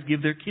don't always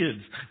give their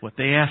kids what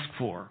they ask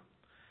for.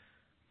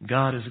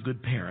 God is a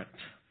good parent.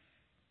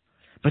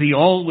 But He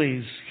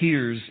always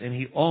hears and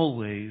He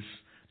always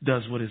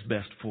does what is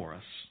best for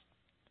us.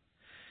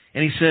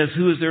 And He says,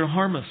 who is there to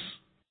harm us?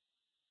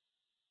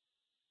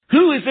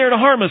 Who is there to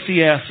harm us,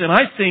 He asks. And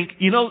I think,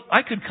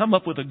 I could come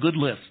up with a good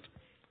list.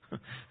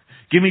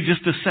 Give me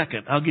just a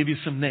second. I'll give you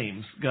some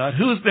names. God,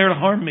 who is there to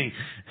harm me?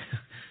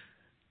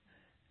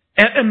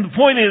 And the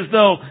point is,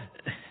 though,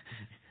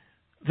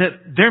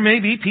 that there may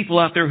be people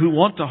out there who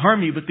want to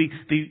harm you, but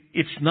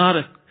it's not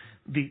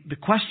the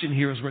question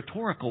here is a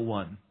rhetorical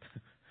one.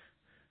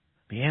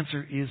 The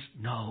answer is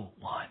no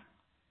one.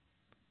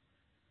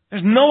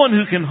 There's no one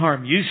who can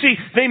harm you. You see,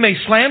 they may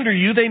slander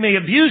you, they may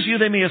abuse you,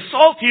 they may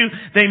assault you,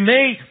 they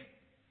may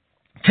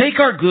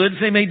take our goods,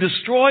 they may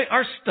destroy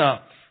our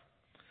stuff.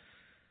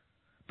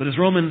 But as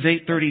Romans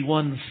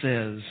 8:31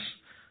 says,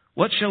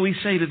 what shall we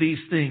say to these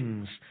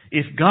things?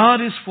 If God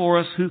is for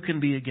us, who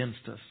can be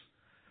against us?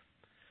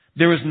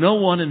 There is no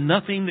one and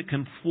nothing that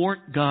can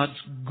thwart God's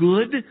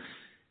good,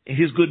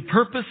 His good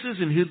purposes,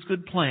 and His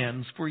good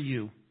plans for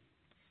you.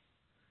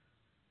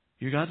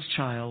 You're God's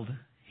child.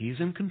 He's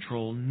in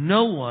control.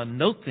 No one,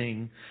 no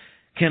thing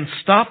can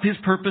stop His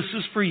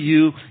purposes for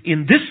you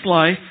in this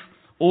life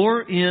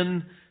or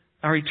in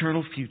our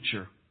eternal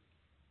future.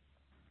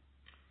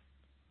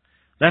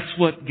 That's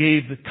what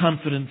gave the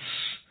confidence,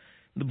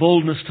 the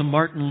boldness to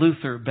Martin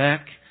Luther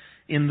back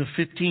in the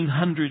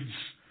 1500s.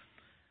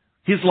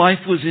 His life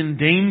was in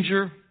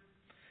danger.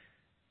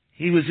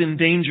 He was in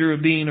danger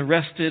of being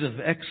arrested, of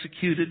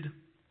executed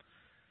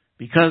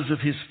because of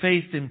his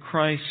faith in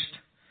Christ.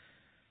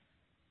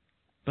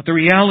 But the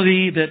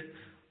reality that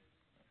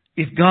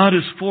if God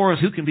is for us,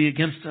 who can be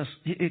against us?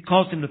 It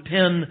caused him to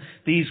pen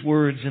these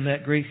words in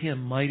that great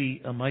hymn,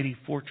 A Mighty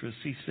Fortress.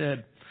 He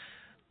said,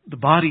 the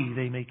body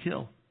they may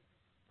kill,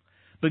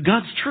 but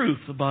God's truth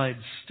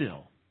abides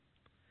still.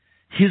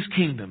 His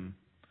kingdom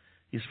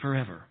is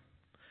forever.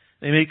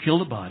 They may kill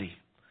the body,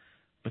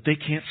 but they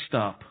can't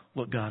stop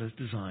what God has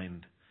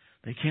designed.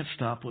 They can't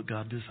stop what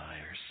God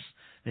desires.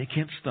 They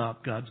can't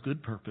stop God's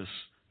good purpose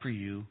for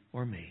you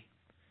or me.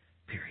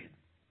 Period.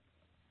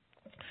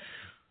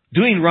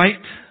 Doing right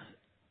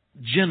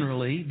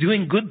generally,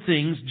 doing good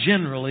things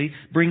generally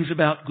brings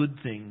about good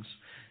things.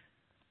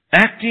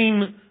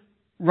 acting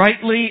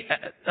rightly,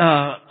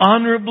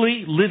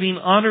 honorably, living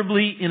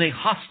honorably in a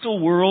hostile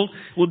world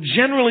will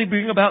generally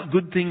bring about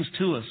good things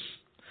to us.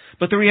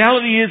 But the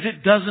reality is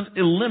it doesn't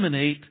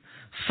eliminate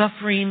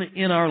suffering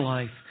in our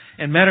life.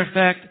 And matter of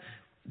fact,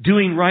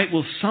 doing right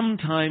will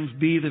sometimes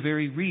be the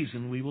very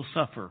reason we will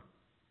suffer.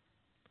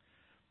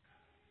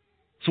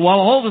 So while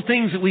all the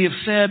things that we have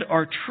said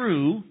are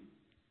true,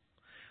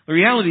 the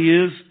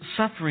reality is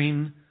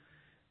suffering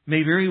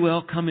may very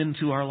well come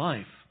into our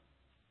life.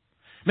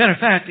 Matter of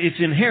fact, it's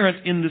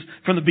inherent in this,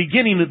 from the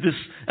beginning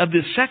of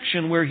this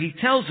section where he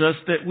tells us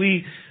that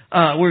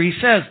where he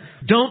says,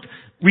 don't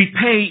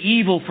repay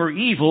evil for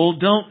evil,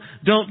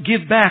 don't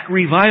give back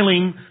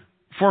reviling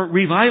for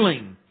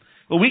reviling.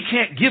 Well, we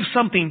can't give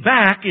something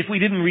back if we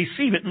didn't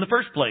receive it in the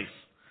first place.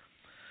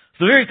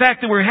 So the very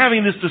fact that we're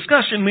having this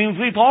discussion means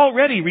we've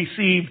already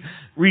received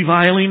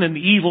reviling and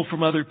evil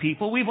from other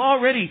people. We've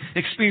already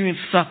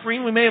experienced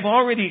suffering. We may have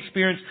already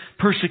experienced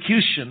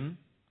persecution.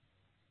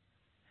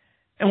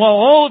 And while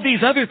all of these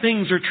other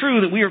things are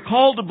true, that we are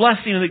called to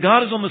blessing and that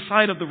God is on the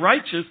side of the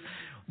righteous,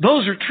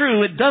 those are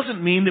true. It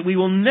doesn't mean that we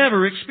will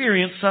never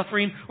experience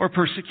suffering or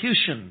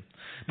persecution.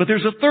 But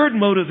there's a third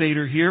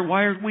motivator here.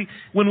 Why are we,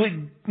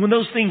 when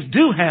those things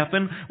do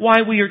happen,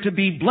 why we are to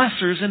be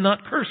blessers and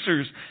not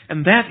cursers.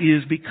 And that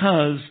is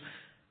because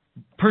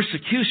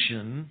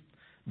persecution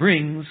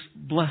brings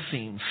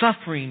blessing.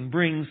 Suffering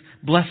brings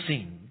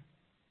blessing.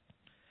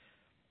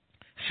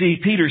 See,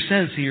 Peter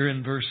says here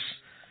in verse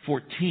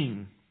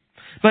 14,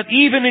 but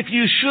even if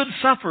you should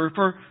suffer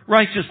for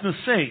righteousness'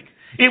 sake,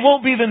 it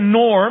won't be the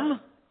norm,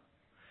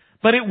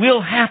 but it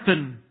will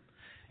happen.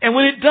 And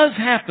when it does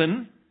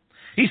happen,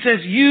 he says,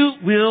 you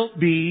will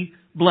be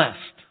blessed.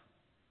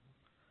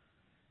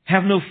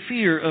 Have no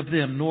fear of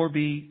them, nor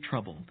be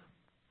troubled.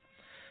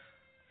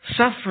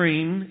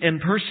 Suffering and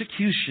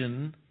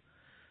persecution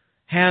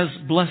has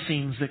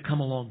blessings that come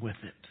along with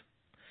it.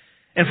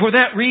 And for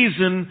that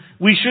reason,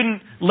 we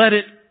shouldn't let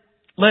it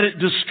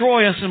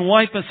destroy us and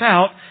wipe us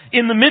out.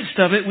 In the midst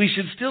of it, we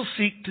should still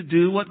seek to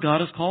do what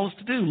God has called us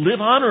to do. Live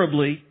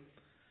honorably.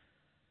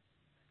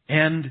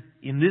 And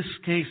in this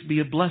case, be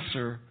a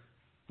blesser.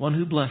 One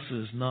who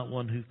blesses, not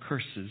one who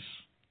curses.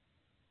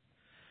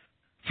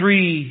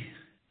 3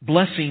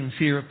 blessings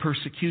here of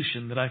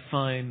persecution that I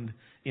find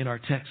in our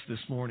text this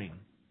morning.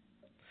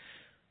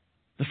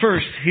 The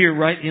first here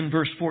right in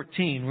verse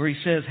 14 where he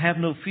says, have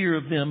no fear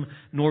of them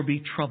nor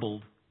be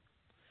troubled.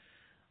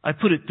 I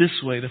put it this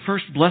way, the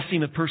first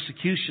blessing of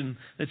persecution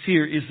that's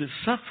here is that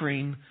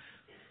suffering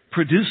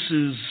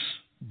produces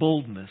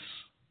boldness.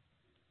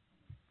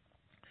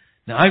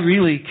 Now I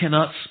really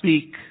cannot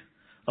speak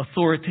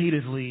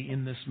authoritatively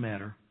in this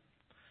matter.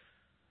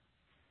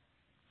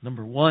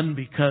 Number 1,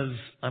 because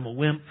I'm a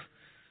wimp,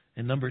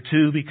 and number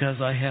 2, because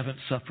I haven't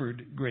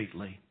suffered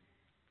greatly.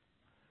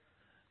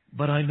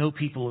 But I know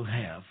people who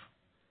have.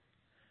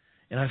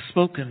 And I've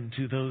spoken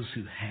to those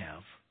who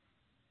have.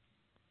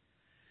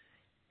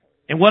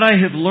 And what I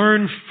have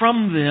learned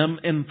from them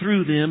and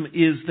through them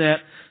is that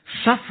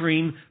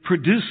suffering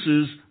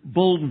produces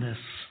boldness.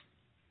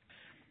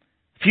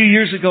 A few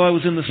years ago, I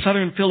was in the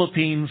southern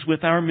Philippines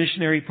with our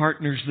missionary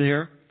partners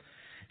there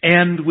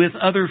and with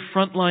other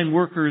frontline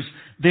workers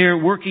there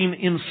working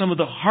in some of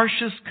the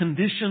harshest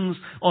conditions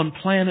on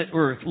planet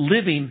Earth,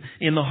 living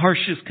in the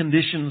harshest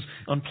conditions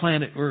on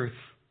planet Earth.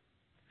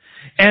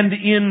 And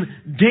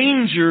in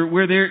danger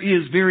where there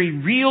is very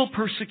real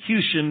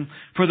persecution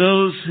for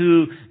those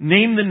who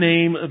name the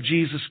name of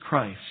Jesus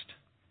Christ.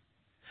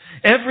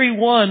 Every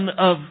one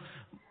of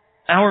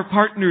our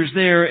partners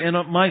there and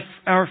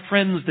our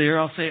friends there,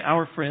 I'll say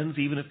our friends,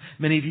 even if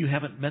many of you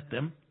haven't met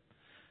them,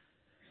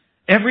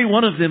 every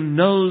one of them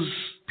knows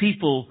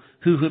people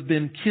who have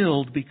been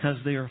killed because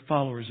they are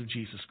followers of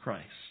Jesus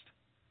Christ.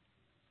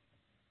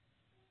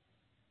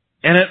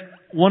 And at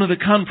one of the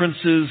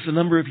conferences a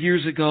number of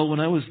years ago when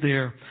I was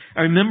there,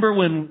 I remember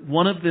when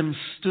one of them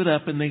stood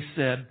up and they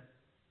said,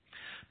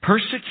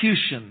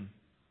 persecution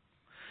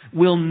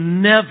will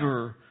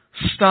never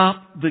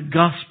stop the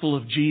gospel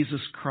of Jesus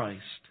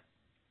Christ.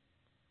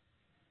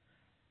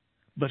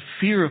 But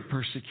fear of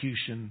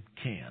persecution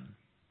can.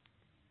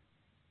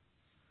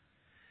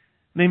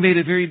 They made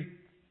a very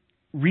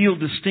real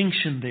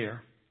distinction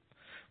there.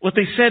 What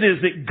they said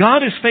is that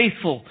God is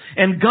faithful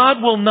and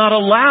God will not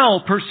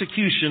allow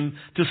persecution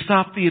to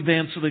stop the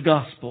advance of the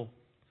gospel.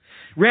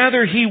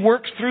 Rather, He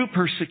works through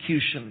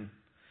persecution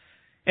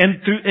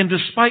and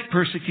despite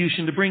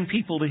persecution to bring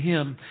people to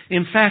Him.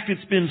 In fact,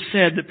 it's been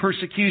said that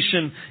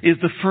persecution is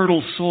the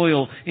fertile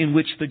soil in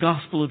which the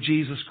gospel of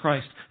Jesus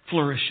Christ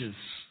flourishes.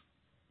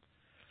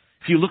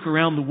 If you look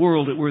around the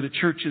world at where the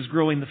church is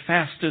growing the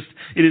fastest,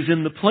 it is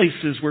in the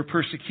places where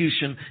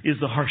persecution is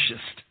the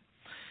harshest.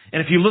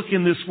 And if you look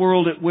in this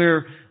world at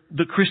where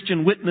the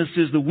Christian witness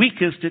is the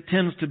weakest, it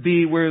tends to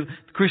be where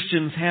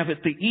Christians have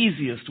it the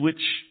easiest,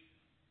 which,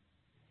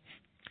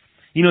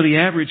 you know, the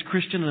average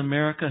Christian in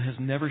America has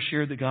never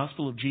shared the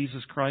gospel of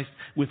Jesus Christ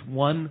with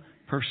one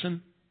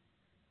person.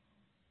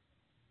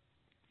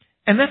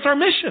 And that's our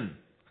mission.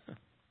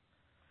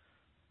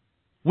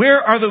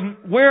 Where are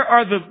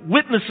the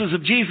witnesses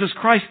of Jesus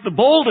Christ the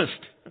boldest?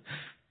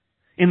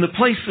 In the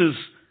places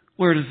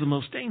where it is the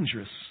most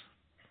dangerous.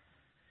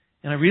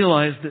 And I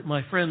realized that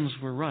my friends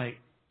were right.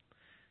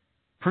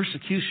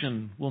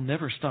 Persecution will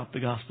never stop the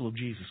gospel of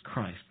Jesus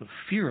Christ, but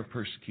fear of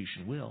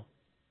persecution will.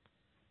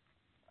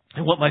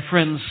 And what my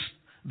friends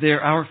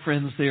there, our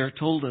friends there,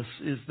 told us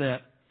is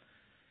that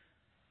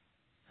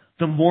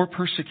the more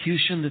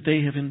persecution that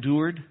they have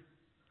endured,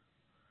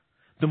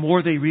 the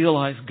more they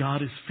realize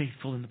God is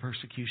faithful in the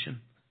persecution.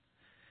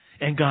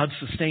 And God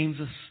sustains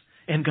us,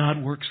 and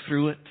God works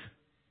through it.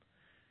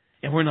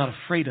 And we're not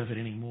afraid of it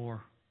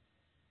anymore.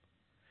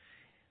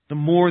 The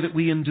more that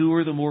we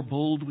endure, the more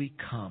bold we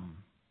come.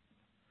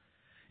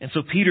 And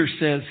so Peter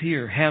says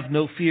here, have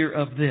no fear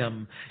of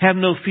them. Have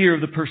no fear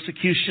of the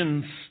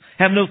persecutions.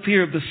 Have no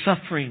fear of the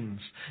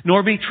sufferings,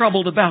 nor be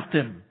troubled about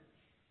them.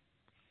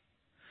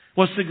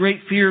 What's the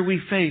great fear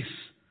we face?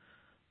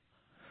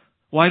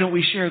 Why don't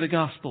we share the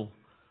gospel?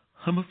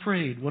 I'm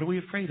afraid. What are we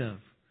afraid of?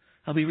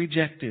 I'll be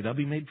rejected. I'll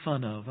be made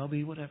fun of. I'll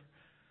be whatever.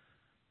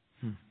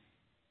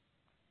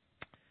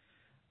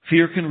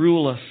 Fear can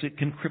rule us. It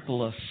can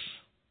cripple us.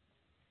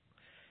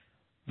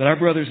 But our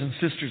brothers and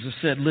sisters have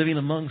said living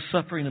among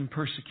suffering and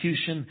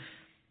persecution,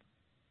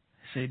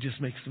 say it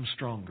just makes them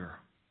stronger,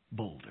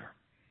 bolder.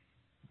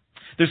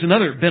 There's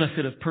another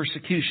benefit of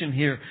persecution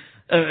here,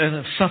 and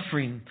of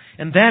suffering,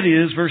 and that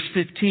is verse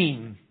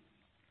 15.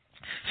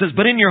 It says,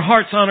 but in your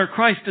hearts honor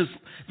Christ as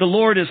the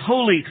Lord is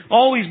holy,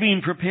 always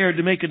being prepared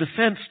to make a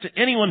defense to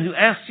anyone who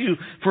asks you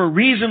for a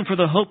reason for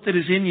the hope that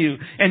is in you,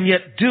 and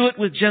yet do it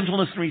with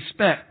gentleness and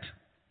respect.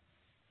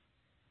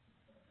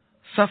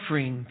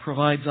 Suffering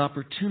provides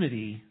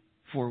opportunity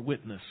for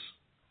witness.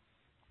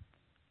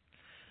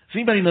 Does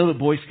anybody know the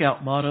Boy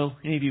Scout motto?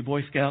 Any of you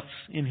Boy Scouts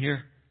in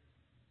here?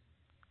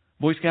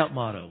 Boy Scout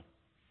motto.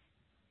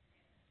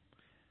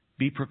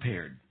 Be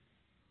prepared.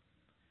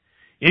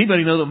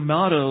 Anybody know the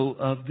motto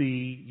of the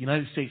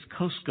United States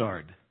Coast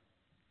Guard?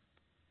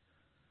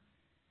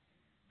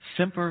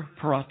 Semper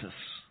Paratus.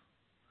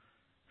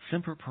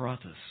 Semper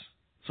Paratus.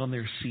 It's on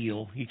their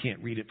seal. You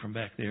can't read it from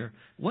back there.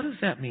 What does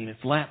that mean?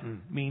 It's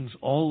Latin. It means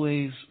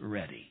always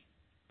ready.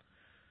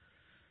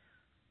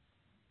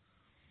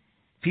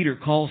 Peter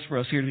calls for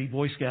us here to be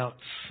Boy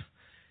Scouts.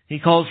 He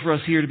calls for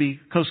us here to be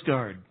Coast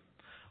Guard.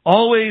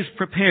 Always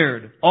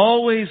prepared.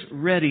 Always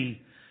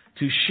ready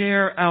to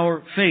share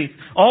our faith.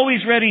 Always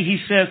ready, he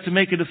says, to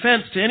make a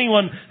defense to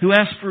anyone who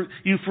asks for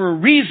you for a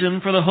reason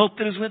for the hope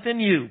that is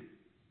within you.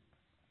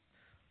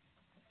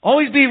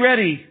 Always be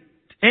ready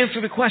to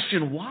answer the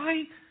question,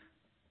 why?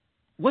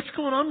 What's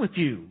going on with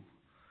you?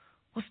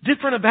 What's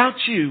different about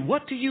you?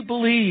 What do you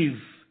believe?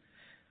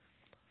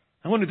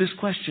 I wonder this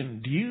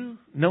question. Do you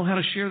know how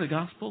to share the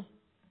gospel?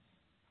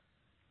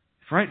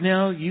 If right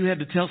now you had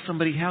to tell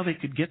somebody how they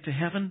could get to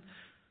heaven,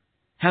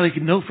 how they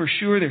could know for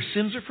sure their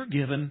sins are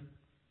forgiven,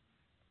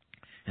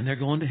 and they're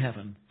going to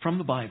heaven from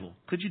the Bible,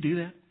 could you do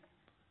that?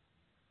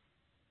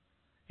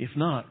 If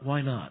not,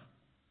 why not?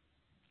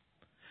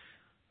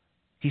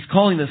 He's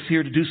calling us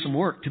here to do some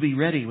work, to be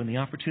ready when the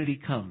opportunity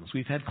comes.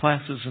 We've had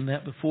classes in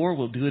that before.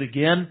 We'll do it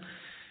again.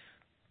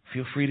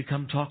 Feel free to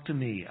come talk to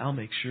me. I'll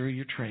make sure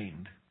you're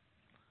trained.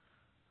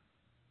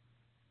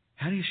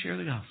 How do you share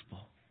the gospel?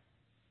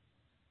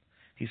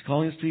 He's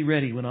calling us to be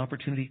ready when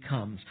opportunity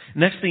comes.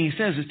 Next thing he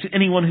says is to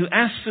anyone who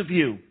asks of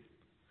you.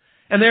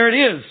 And there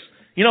it is.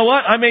 You know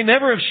what? I may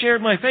never have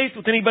shared my faith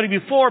with anybody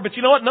before, but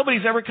you know what?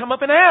 Nobody's ever come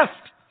up and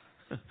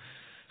asked.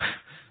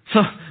 So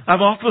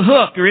I'm off the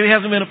hook. There really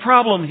hasn't been a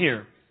problem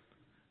here.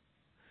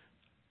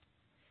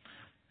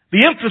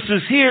 The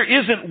emphasis here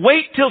isn't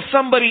wait till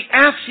somebody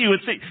asks you.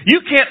 It's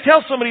you can't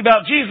tell somebody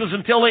about Jesus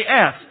until they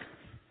ask.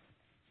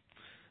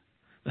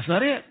 That's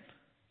not it.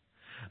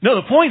 No,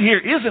 the point here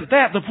isn't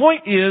that. The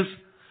point is,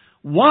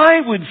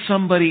 why would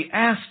somebody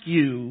ask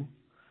you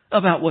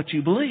about what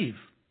you believe?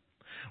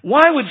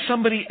 Why would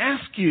somebody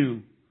ask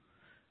you,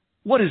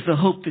 what is the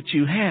hope that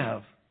you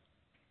have?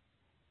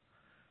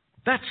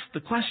 That's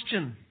the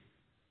question.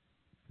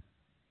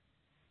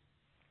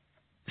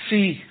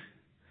 See,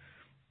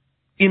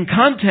 in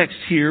context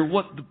here,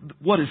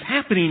 what is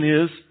happening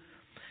is,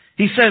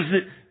 he says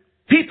that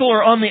people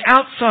are on the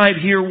outside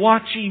here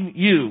watching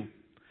you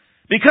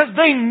because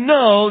they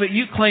know that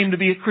you claim to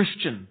be a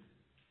Christian.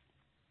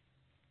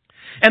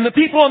 And the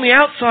people on the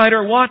outside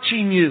are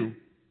watching you.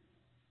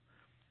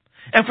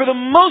 And for the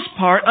most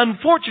part,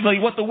 unfortunately,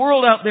 what the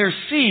world out there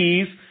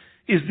sees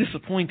is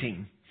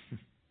disappointing.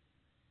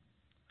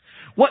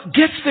 What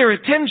gets their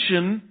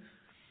attention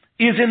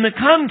is in the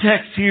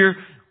context here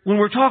when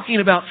we're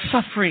talking about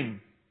suffering.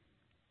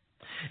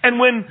 And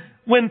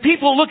when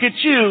people look at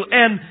you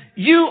and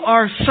you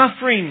are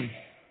suffering,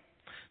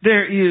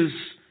 there is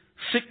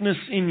sickness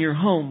in your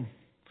home,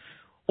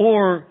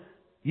 or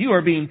you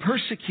are being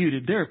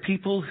persecuted. There are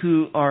people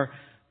who are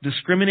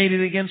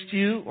discriminating against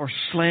you, or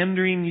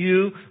slandering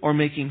you, or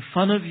making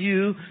fun of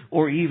you,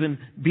 or even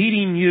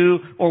beating you,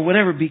 or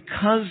whatever,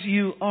 because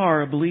you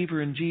are a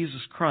believer in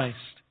Jesus Christ.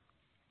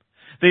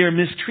 They are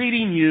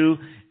mistreating you,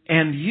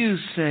 and you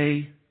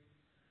say,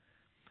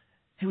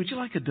 Hey, would you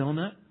like a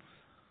donut?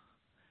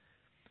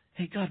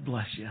 Hey, God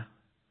bless you.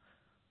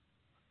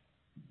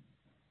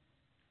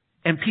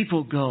 And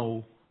people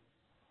go,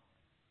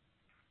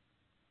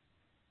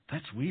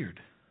 that's weird.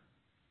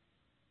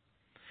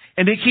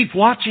 And they keep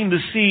watching to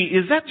see,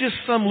 is that just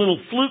some little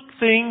fluke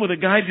thing with a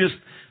guy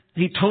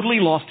he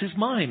totally lost his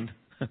mind?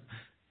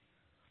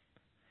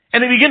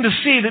 And they begin to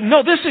see that,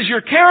 no, this is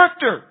your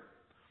character.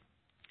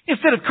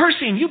 Instead of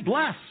cursing, you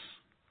bless.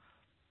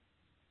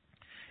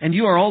 And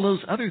you are all those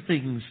other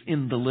things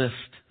in the list.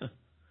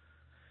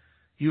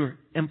 You are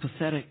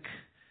empathetic,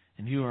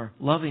 and you are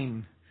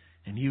loving,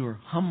 and you are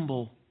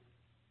humble.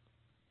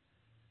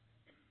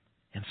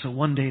 And so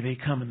one day they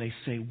come and they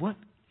say, what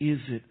is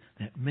it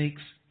that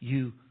makes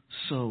you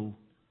so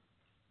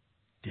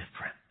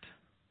different?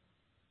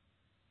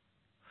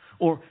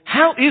 Or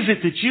how is it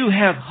that you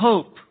have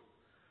hope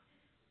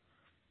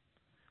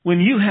when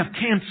you have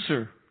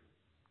cancer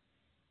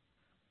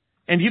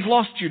and you've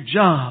lost your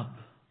job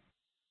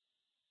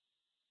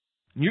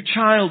and your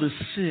child is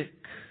sick?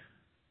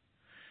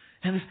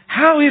 And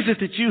how is it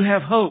that you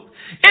have hope?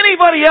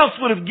 Anybody else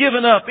would have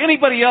given up.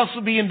 Anybody else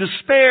would be in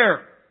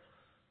despair.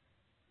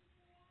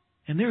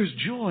 And there is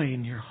joy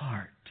in your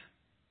heart,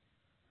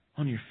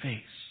 on your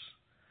face.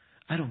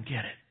 I don't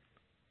get it.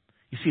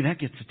 You see, that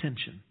gets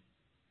attention.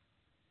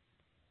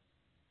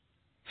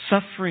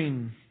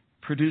 Suffering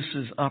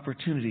produces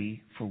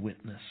opportunity for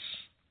witness.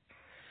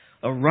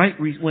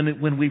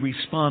 When we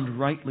respond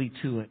rightly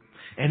to it.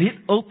 And it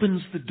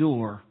opens the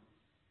door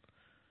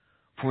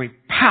for a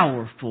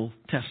powerful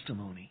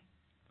testimony.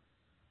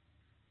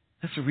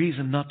 That's a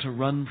reason not to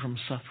run from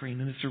suffering,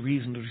 and it's a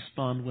reason to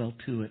respond well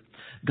to it.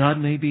 God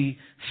may be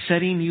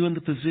setting you in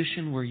the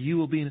position where you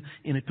will be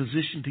in a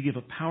position to give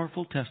a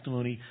powerful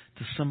testimony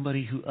to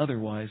somebody who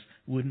otherwise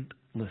wouldn't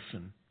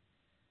listen.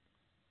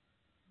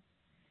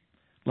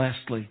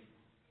 Lastly,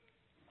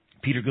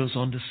 Peter goes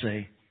on to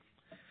say,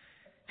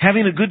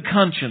 having a good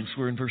conscience,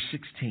 we're in verse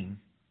 16.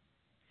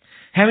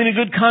 Having a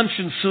good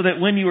conscience so that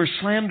when you are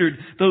slandered,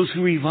 those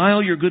who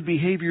revile your good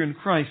behavior in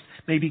Christ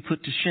may be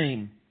put to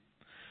shame.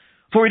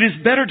 For it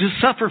is better to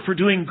suffer for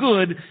doing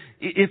good,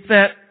 if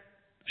that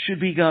should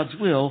be God's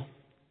will,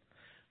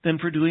 than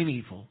for doing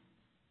evil.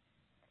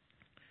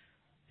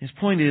 His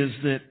point is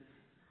that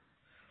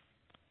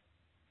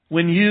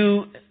when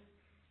you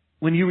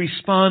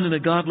respond in a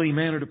godly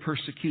manner to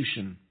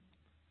persecution,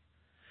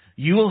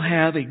 you will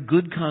have a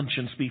good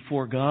conscience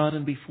before God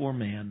and before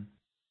man.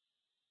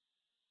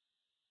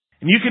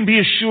 And you can be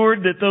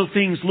assured that though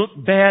things look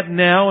bad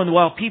now, and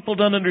while people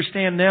don't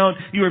understand now,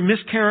 you are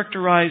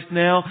mischaracterized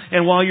now,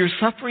 and while you're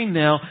suffering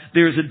now,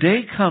 there is a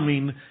day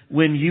coming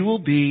when you will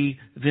be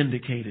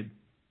vindicated.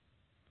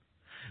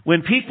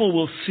 When people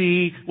will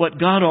see what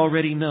God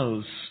already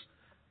knows,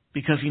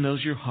 because He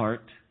knows your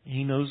heart.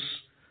 He knows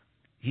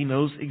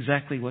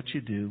exactly what you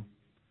do.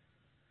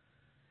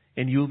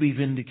 And you'll be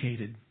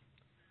vindicated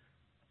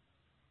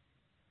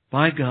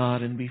by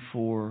God and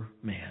before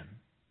man.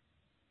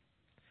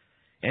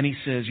 And he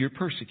says, your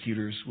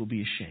persecutors will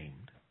be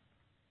ashamed.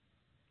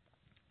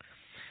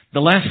 The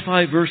last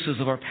 5 verses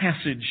of our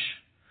passage,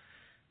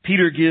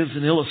 Peter gives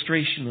an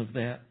illustration of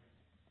that.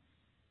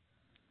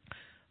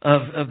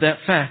 Of that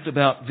fact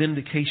about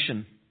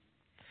vindication.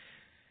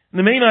 And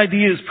the main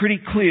idea is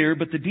pretty clear,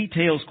 but the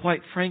details,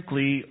 quite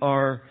frankly,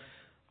 are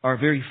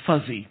very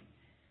fuzzy.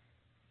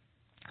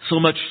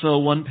 So much so,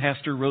 one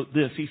pastor wrote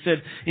this. He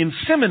said, in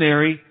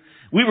seminary,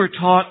 we were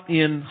taught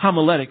in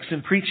homiletics,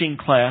 in preaching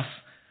class,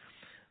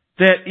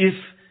 that if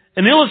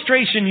an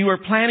illustration you are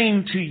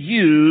planning to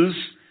use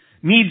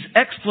needs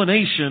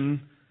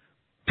explanation,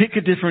 pick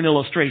a different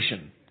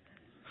illustration.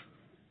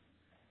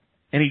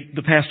 And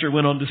the pastor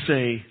went on to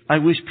say, I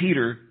wish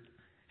Peter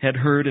had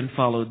heard and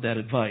followed that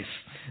advice.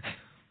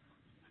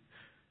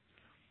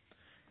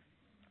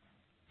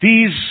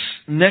 These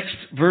next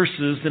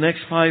verses, the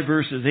next 5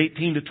 verses,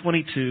 18 to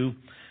 22,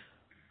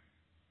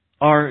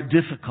 are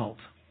difficult.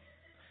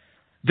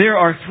 There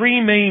are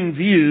 3 main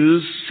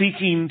views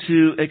seeking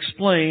to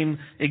explain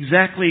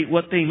exactly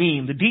what they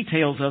mean, the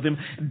details of them,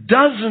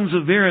 dozens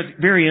of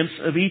variants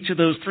of each of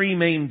those 3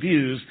 main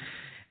views,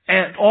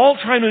 and all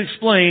trying to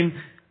explain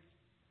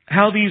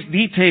how these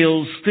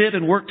details fit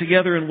and work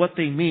together and what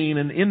they mean.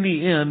 And in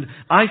the end,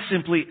 I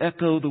simply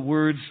echo the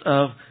words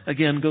of,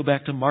 again, go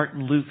back to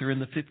Martin Luther in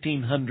the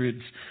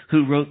 1500s,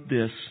 who wrote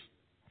this.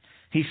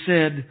 He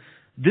said,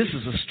 this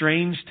is a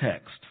strange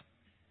text.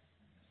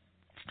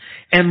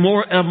 And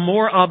a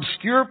more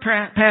obscure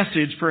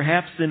passage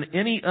perhaps than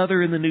any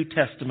other in the New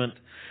Testament,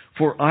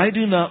 for I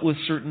do not with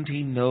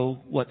certainty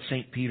know what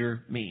St.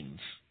 Peter means.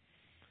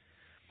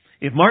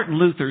 If Martin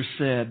Luther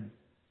said,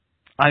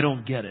 I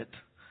don't get it,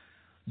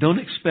 don't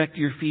expect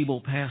your feeble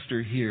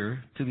pastor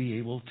here to be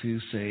able to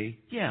say,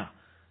 yeah,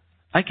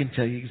 I can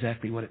tell you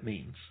exactly what it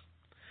means.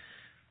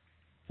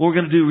 What we're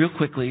going to do real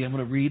quickly, I'm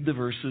going to read the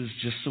verses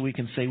just so we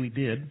can say we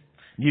did.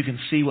 You can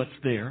see what's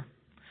there.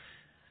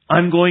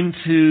 I'm going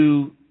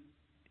to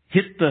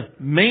hit the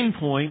main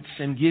points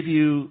and give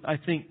you, I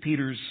think,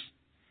 Peter's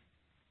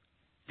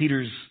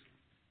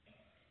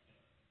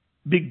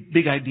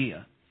big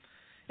idea.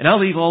 And I'll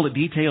leave all the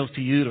details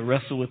to you to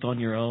wrestle with on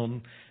your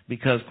own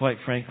because, quite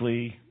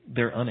frankly,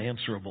 they're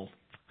unanswerable.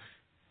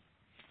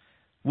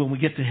 When we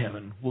get to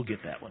heaven, we'll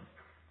get that one.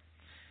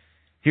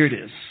 Here it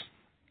is.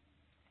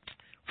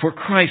 For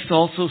Christ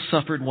also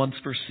suffered once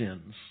for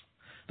sins,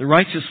 the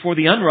righteous for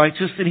the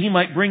unrighteous, that He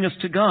might bring us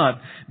to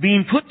God,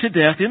 being put to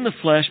death in the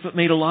flesh, but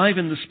made alive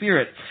in the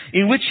Spirit,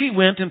 in which He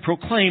went and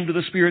proclaimed to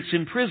the spirits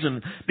in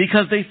prison,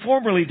 because they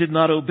formerly did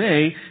not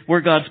obey,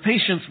 where God's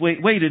patience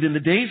waited in the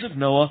days of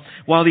Noah,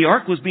 while the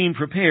ark was being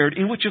prepared,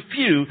 in which a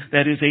few,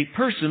 that is 8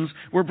 persons,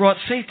 were brought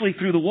safely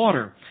through the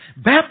water.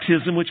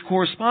 Baptism, which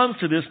corresponds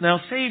to this, now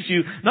saves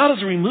you, not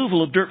as a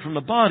removal of dirt from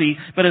the body,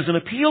 but as an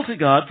appeal to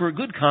God for a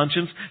good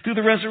conscience through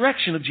the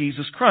resurrection of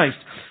Jesus Christ,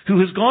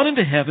 who has gone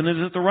into heaven and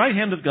is at the right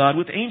hand of God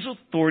with angel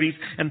authorities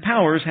and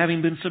powers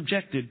having been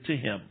subjected to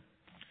Him.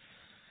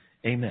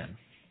 Amen.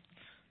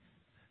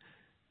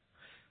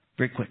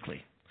 Very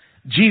quickly.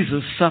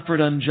 Jesus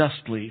suffered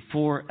unjustly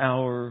for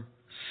our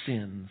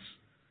sins,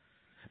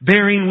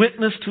 bearing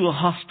witness to a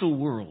hostile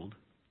world.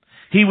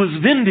 He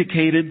was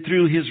vindicated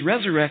through His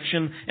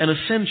resurrection and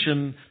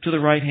ascension to the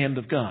right hand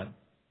of God.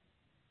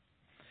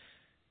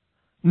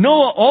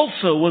 Noah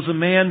also was a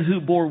man who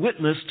bore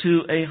witness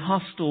to a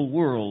hostile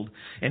world,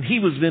 and he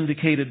was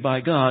vindicated by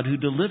God, who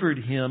delivered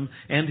him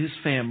and his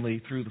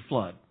family through the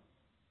flood.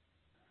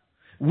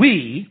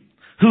 We,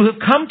 who have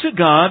come to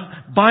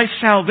God by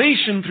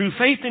salvation through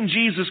faith in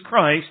Jesus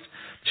Christ,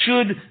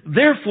 should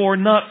therefore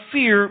not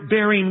fear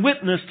bearing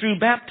witness through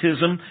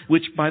baptism,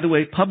 which, by the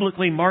way,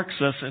 publicly marks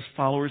us as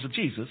followers of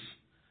Jesus,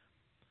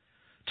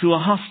 to a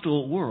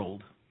hostile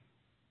world,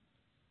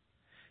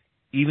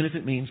 even if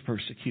it means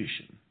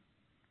persecution.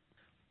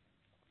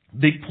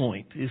 Big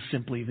point is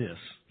simply this,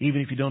 even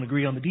if you don't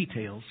agree on the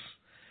details.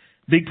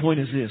 Big point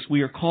is this: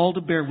 we are called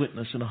to bear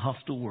witness in a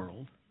hostile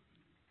world,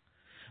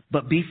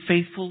 but be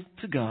faithful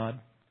to God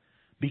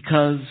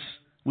because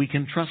we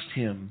can trust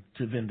Him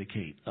to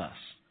vindicate us.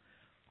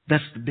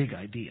 That's the big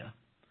idea.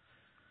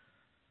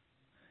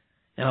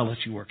 And I'll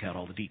let you work out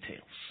all the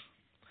details.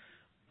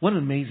 What an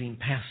amazing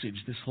passage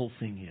this whole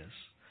thing is.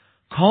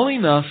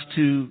 Calling us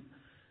to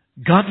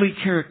godly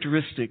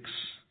characteristics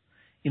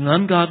in an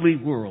ungodly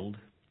world,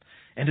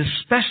 and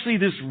especially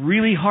this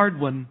really hard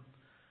one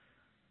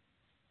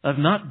of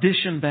not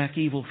dishing back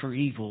evil for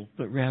evil,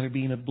 but rather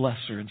being a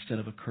blesser instead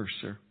of a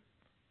curser.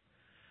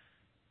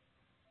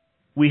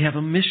 We have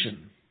a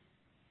mission.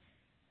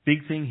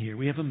 Big thing here.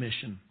 We have a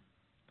mission.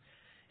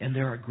 And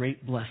there are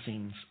great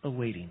blessings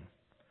awaiting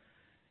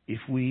if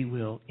we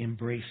will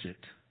embrace it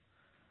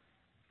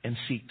and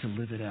seek to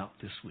live it out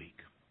this week.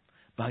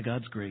 By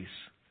God's grace,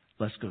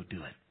 let's go do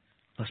it.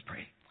 Let's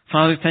pray.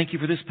 Father, thank You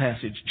for this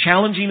passage.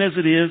 Challenging as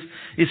it is,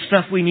 it's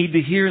stuff we need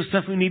to hear and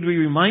stuff we need to be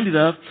reminded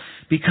of,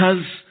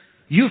 because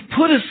You've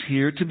put us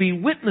here to be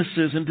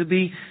witnesses and to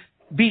be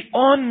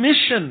on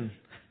mission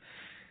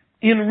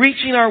in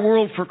reaching our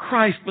world for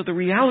Christ. But the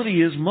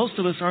reality is most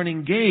of us aren't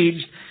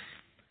engaged.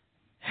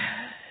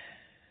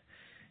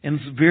 And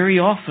very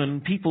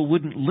often people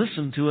wouldn't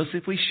listen to us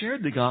if we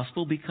shared the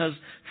gospel because,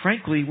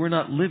 frankly, we're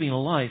not living a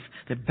life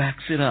that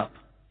backs it up.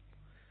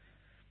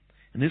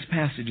 And this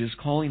passage is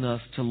calling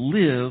us to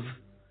live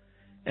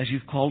as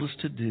You've called us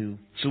to do,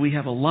 so we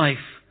have a life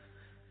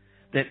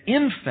that,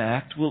 in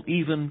fact, will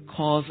even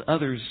cause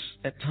others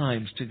at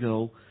times to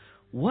go,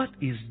 what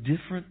is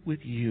different with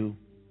You?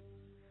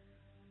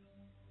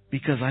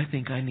 Because I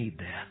think I need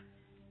that.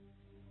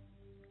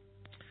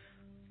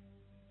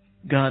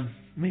 God,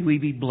 may we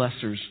be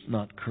blessers,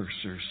 not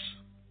cursers.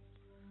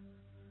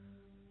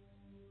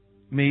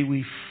 May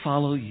we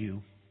follow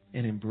You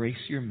and embrace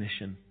Your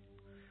mission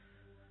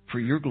for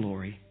Your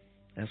glory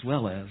as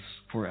well as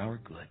for our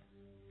good.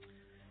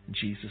 In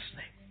Jesus'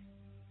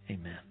 name,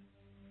 amen.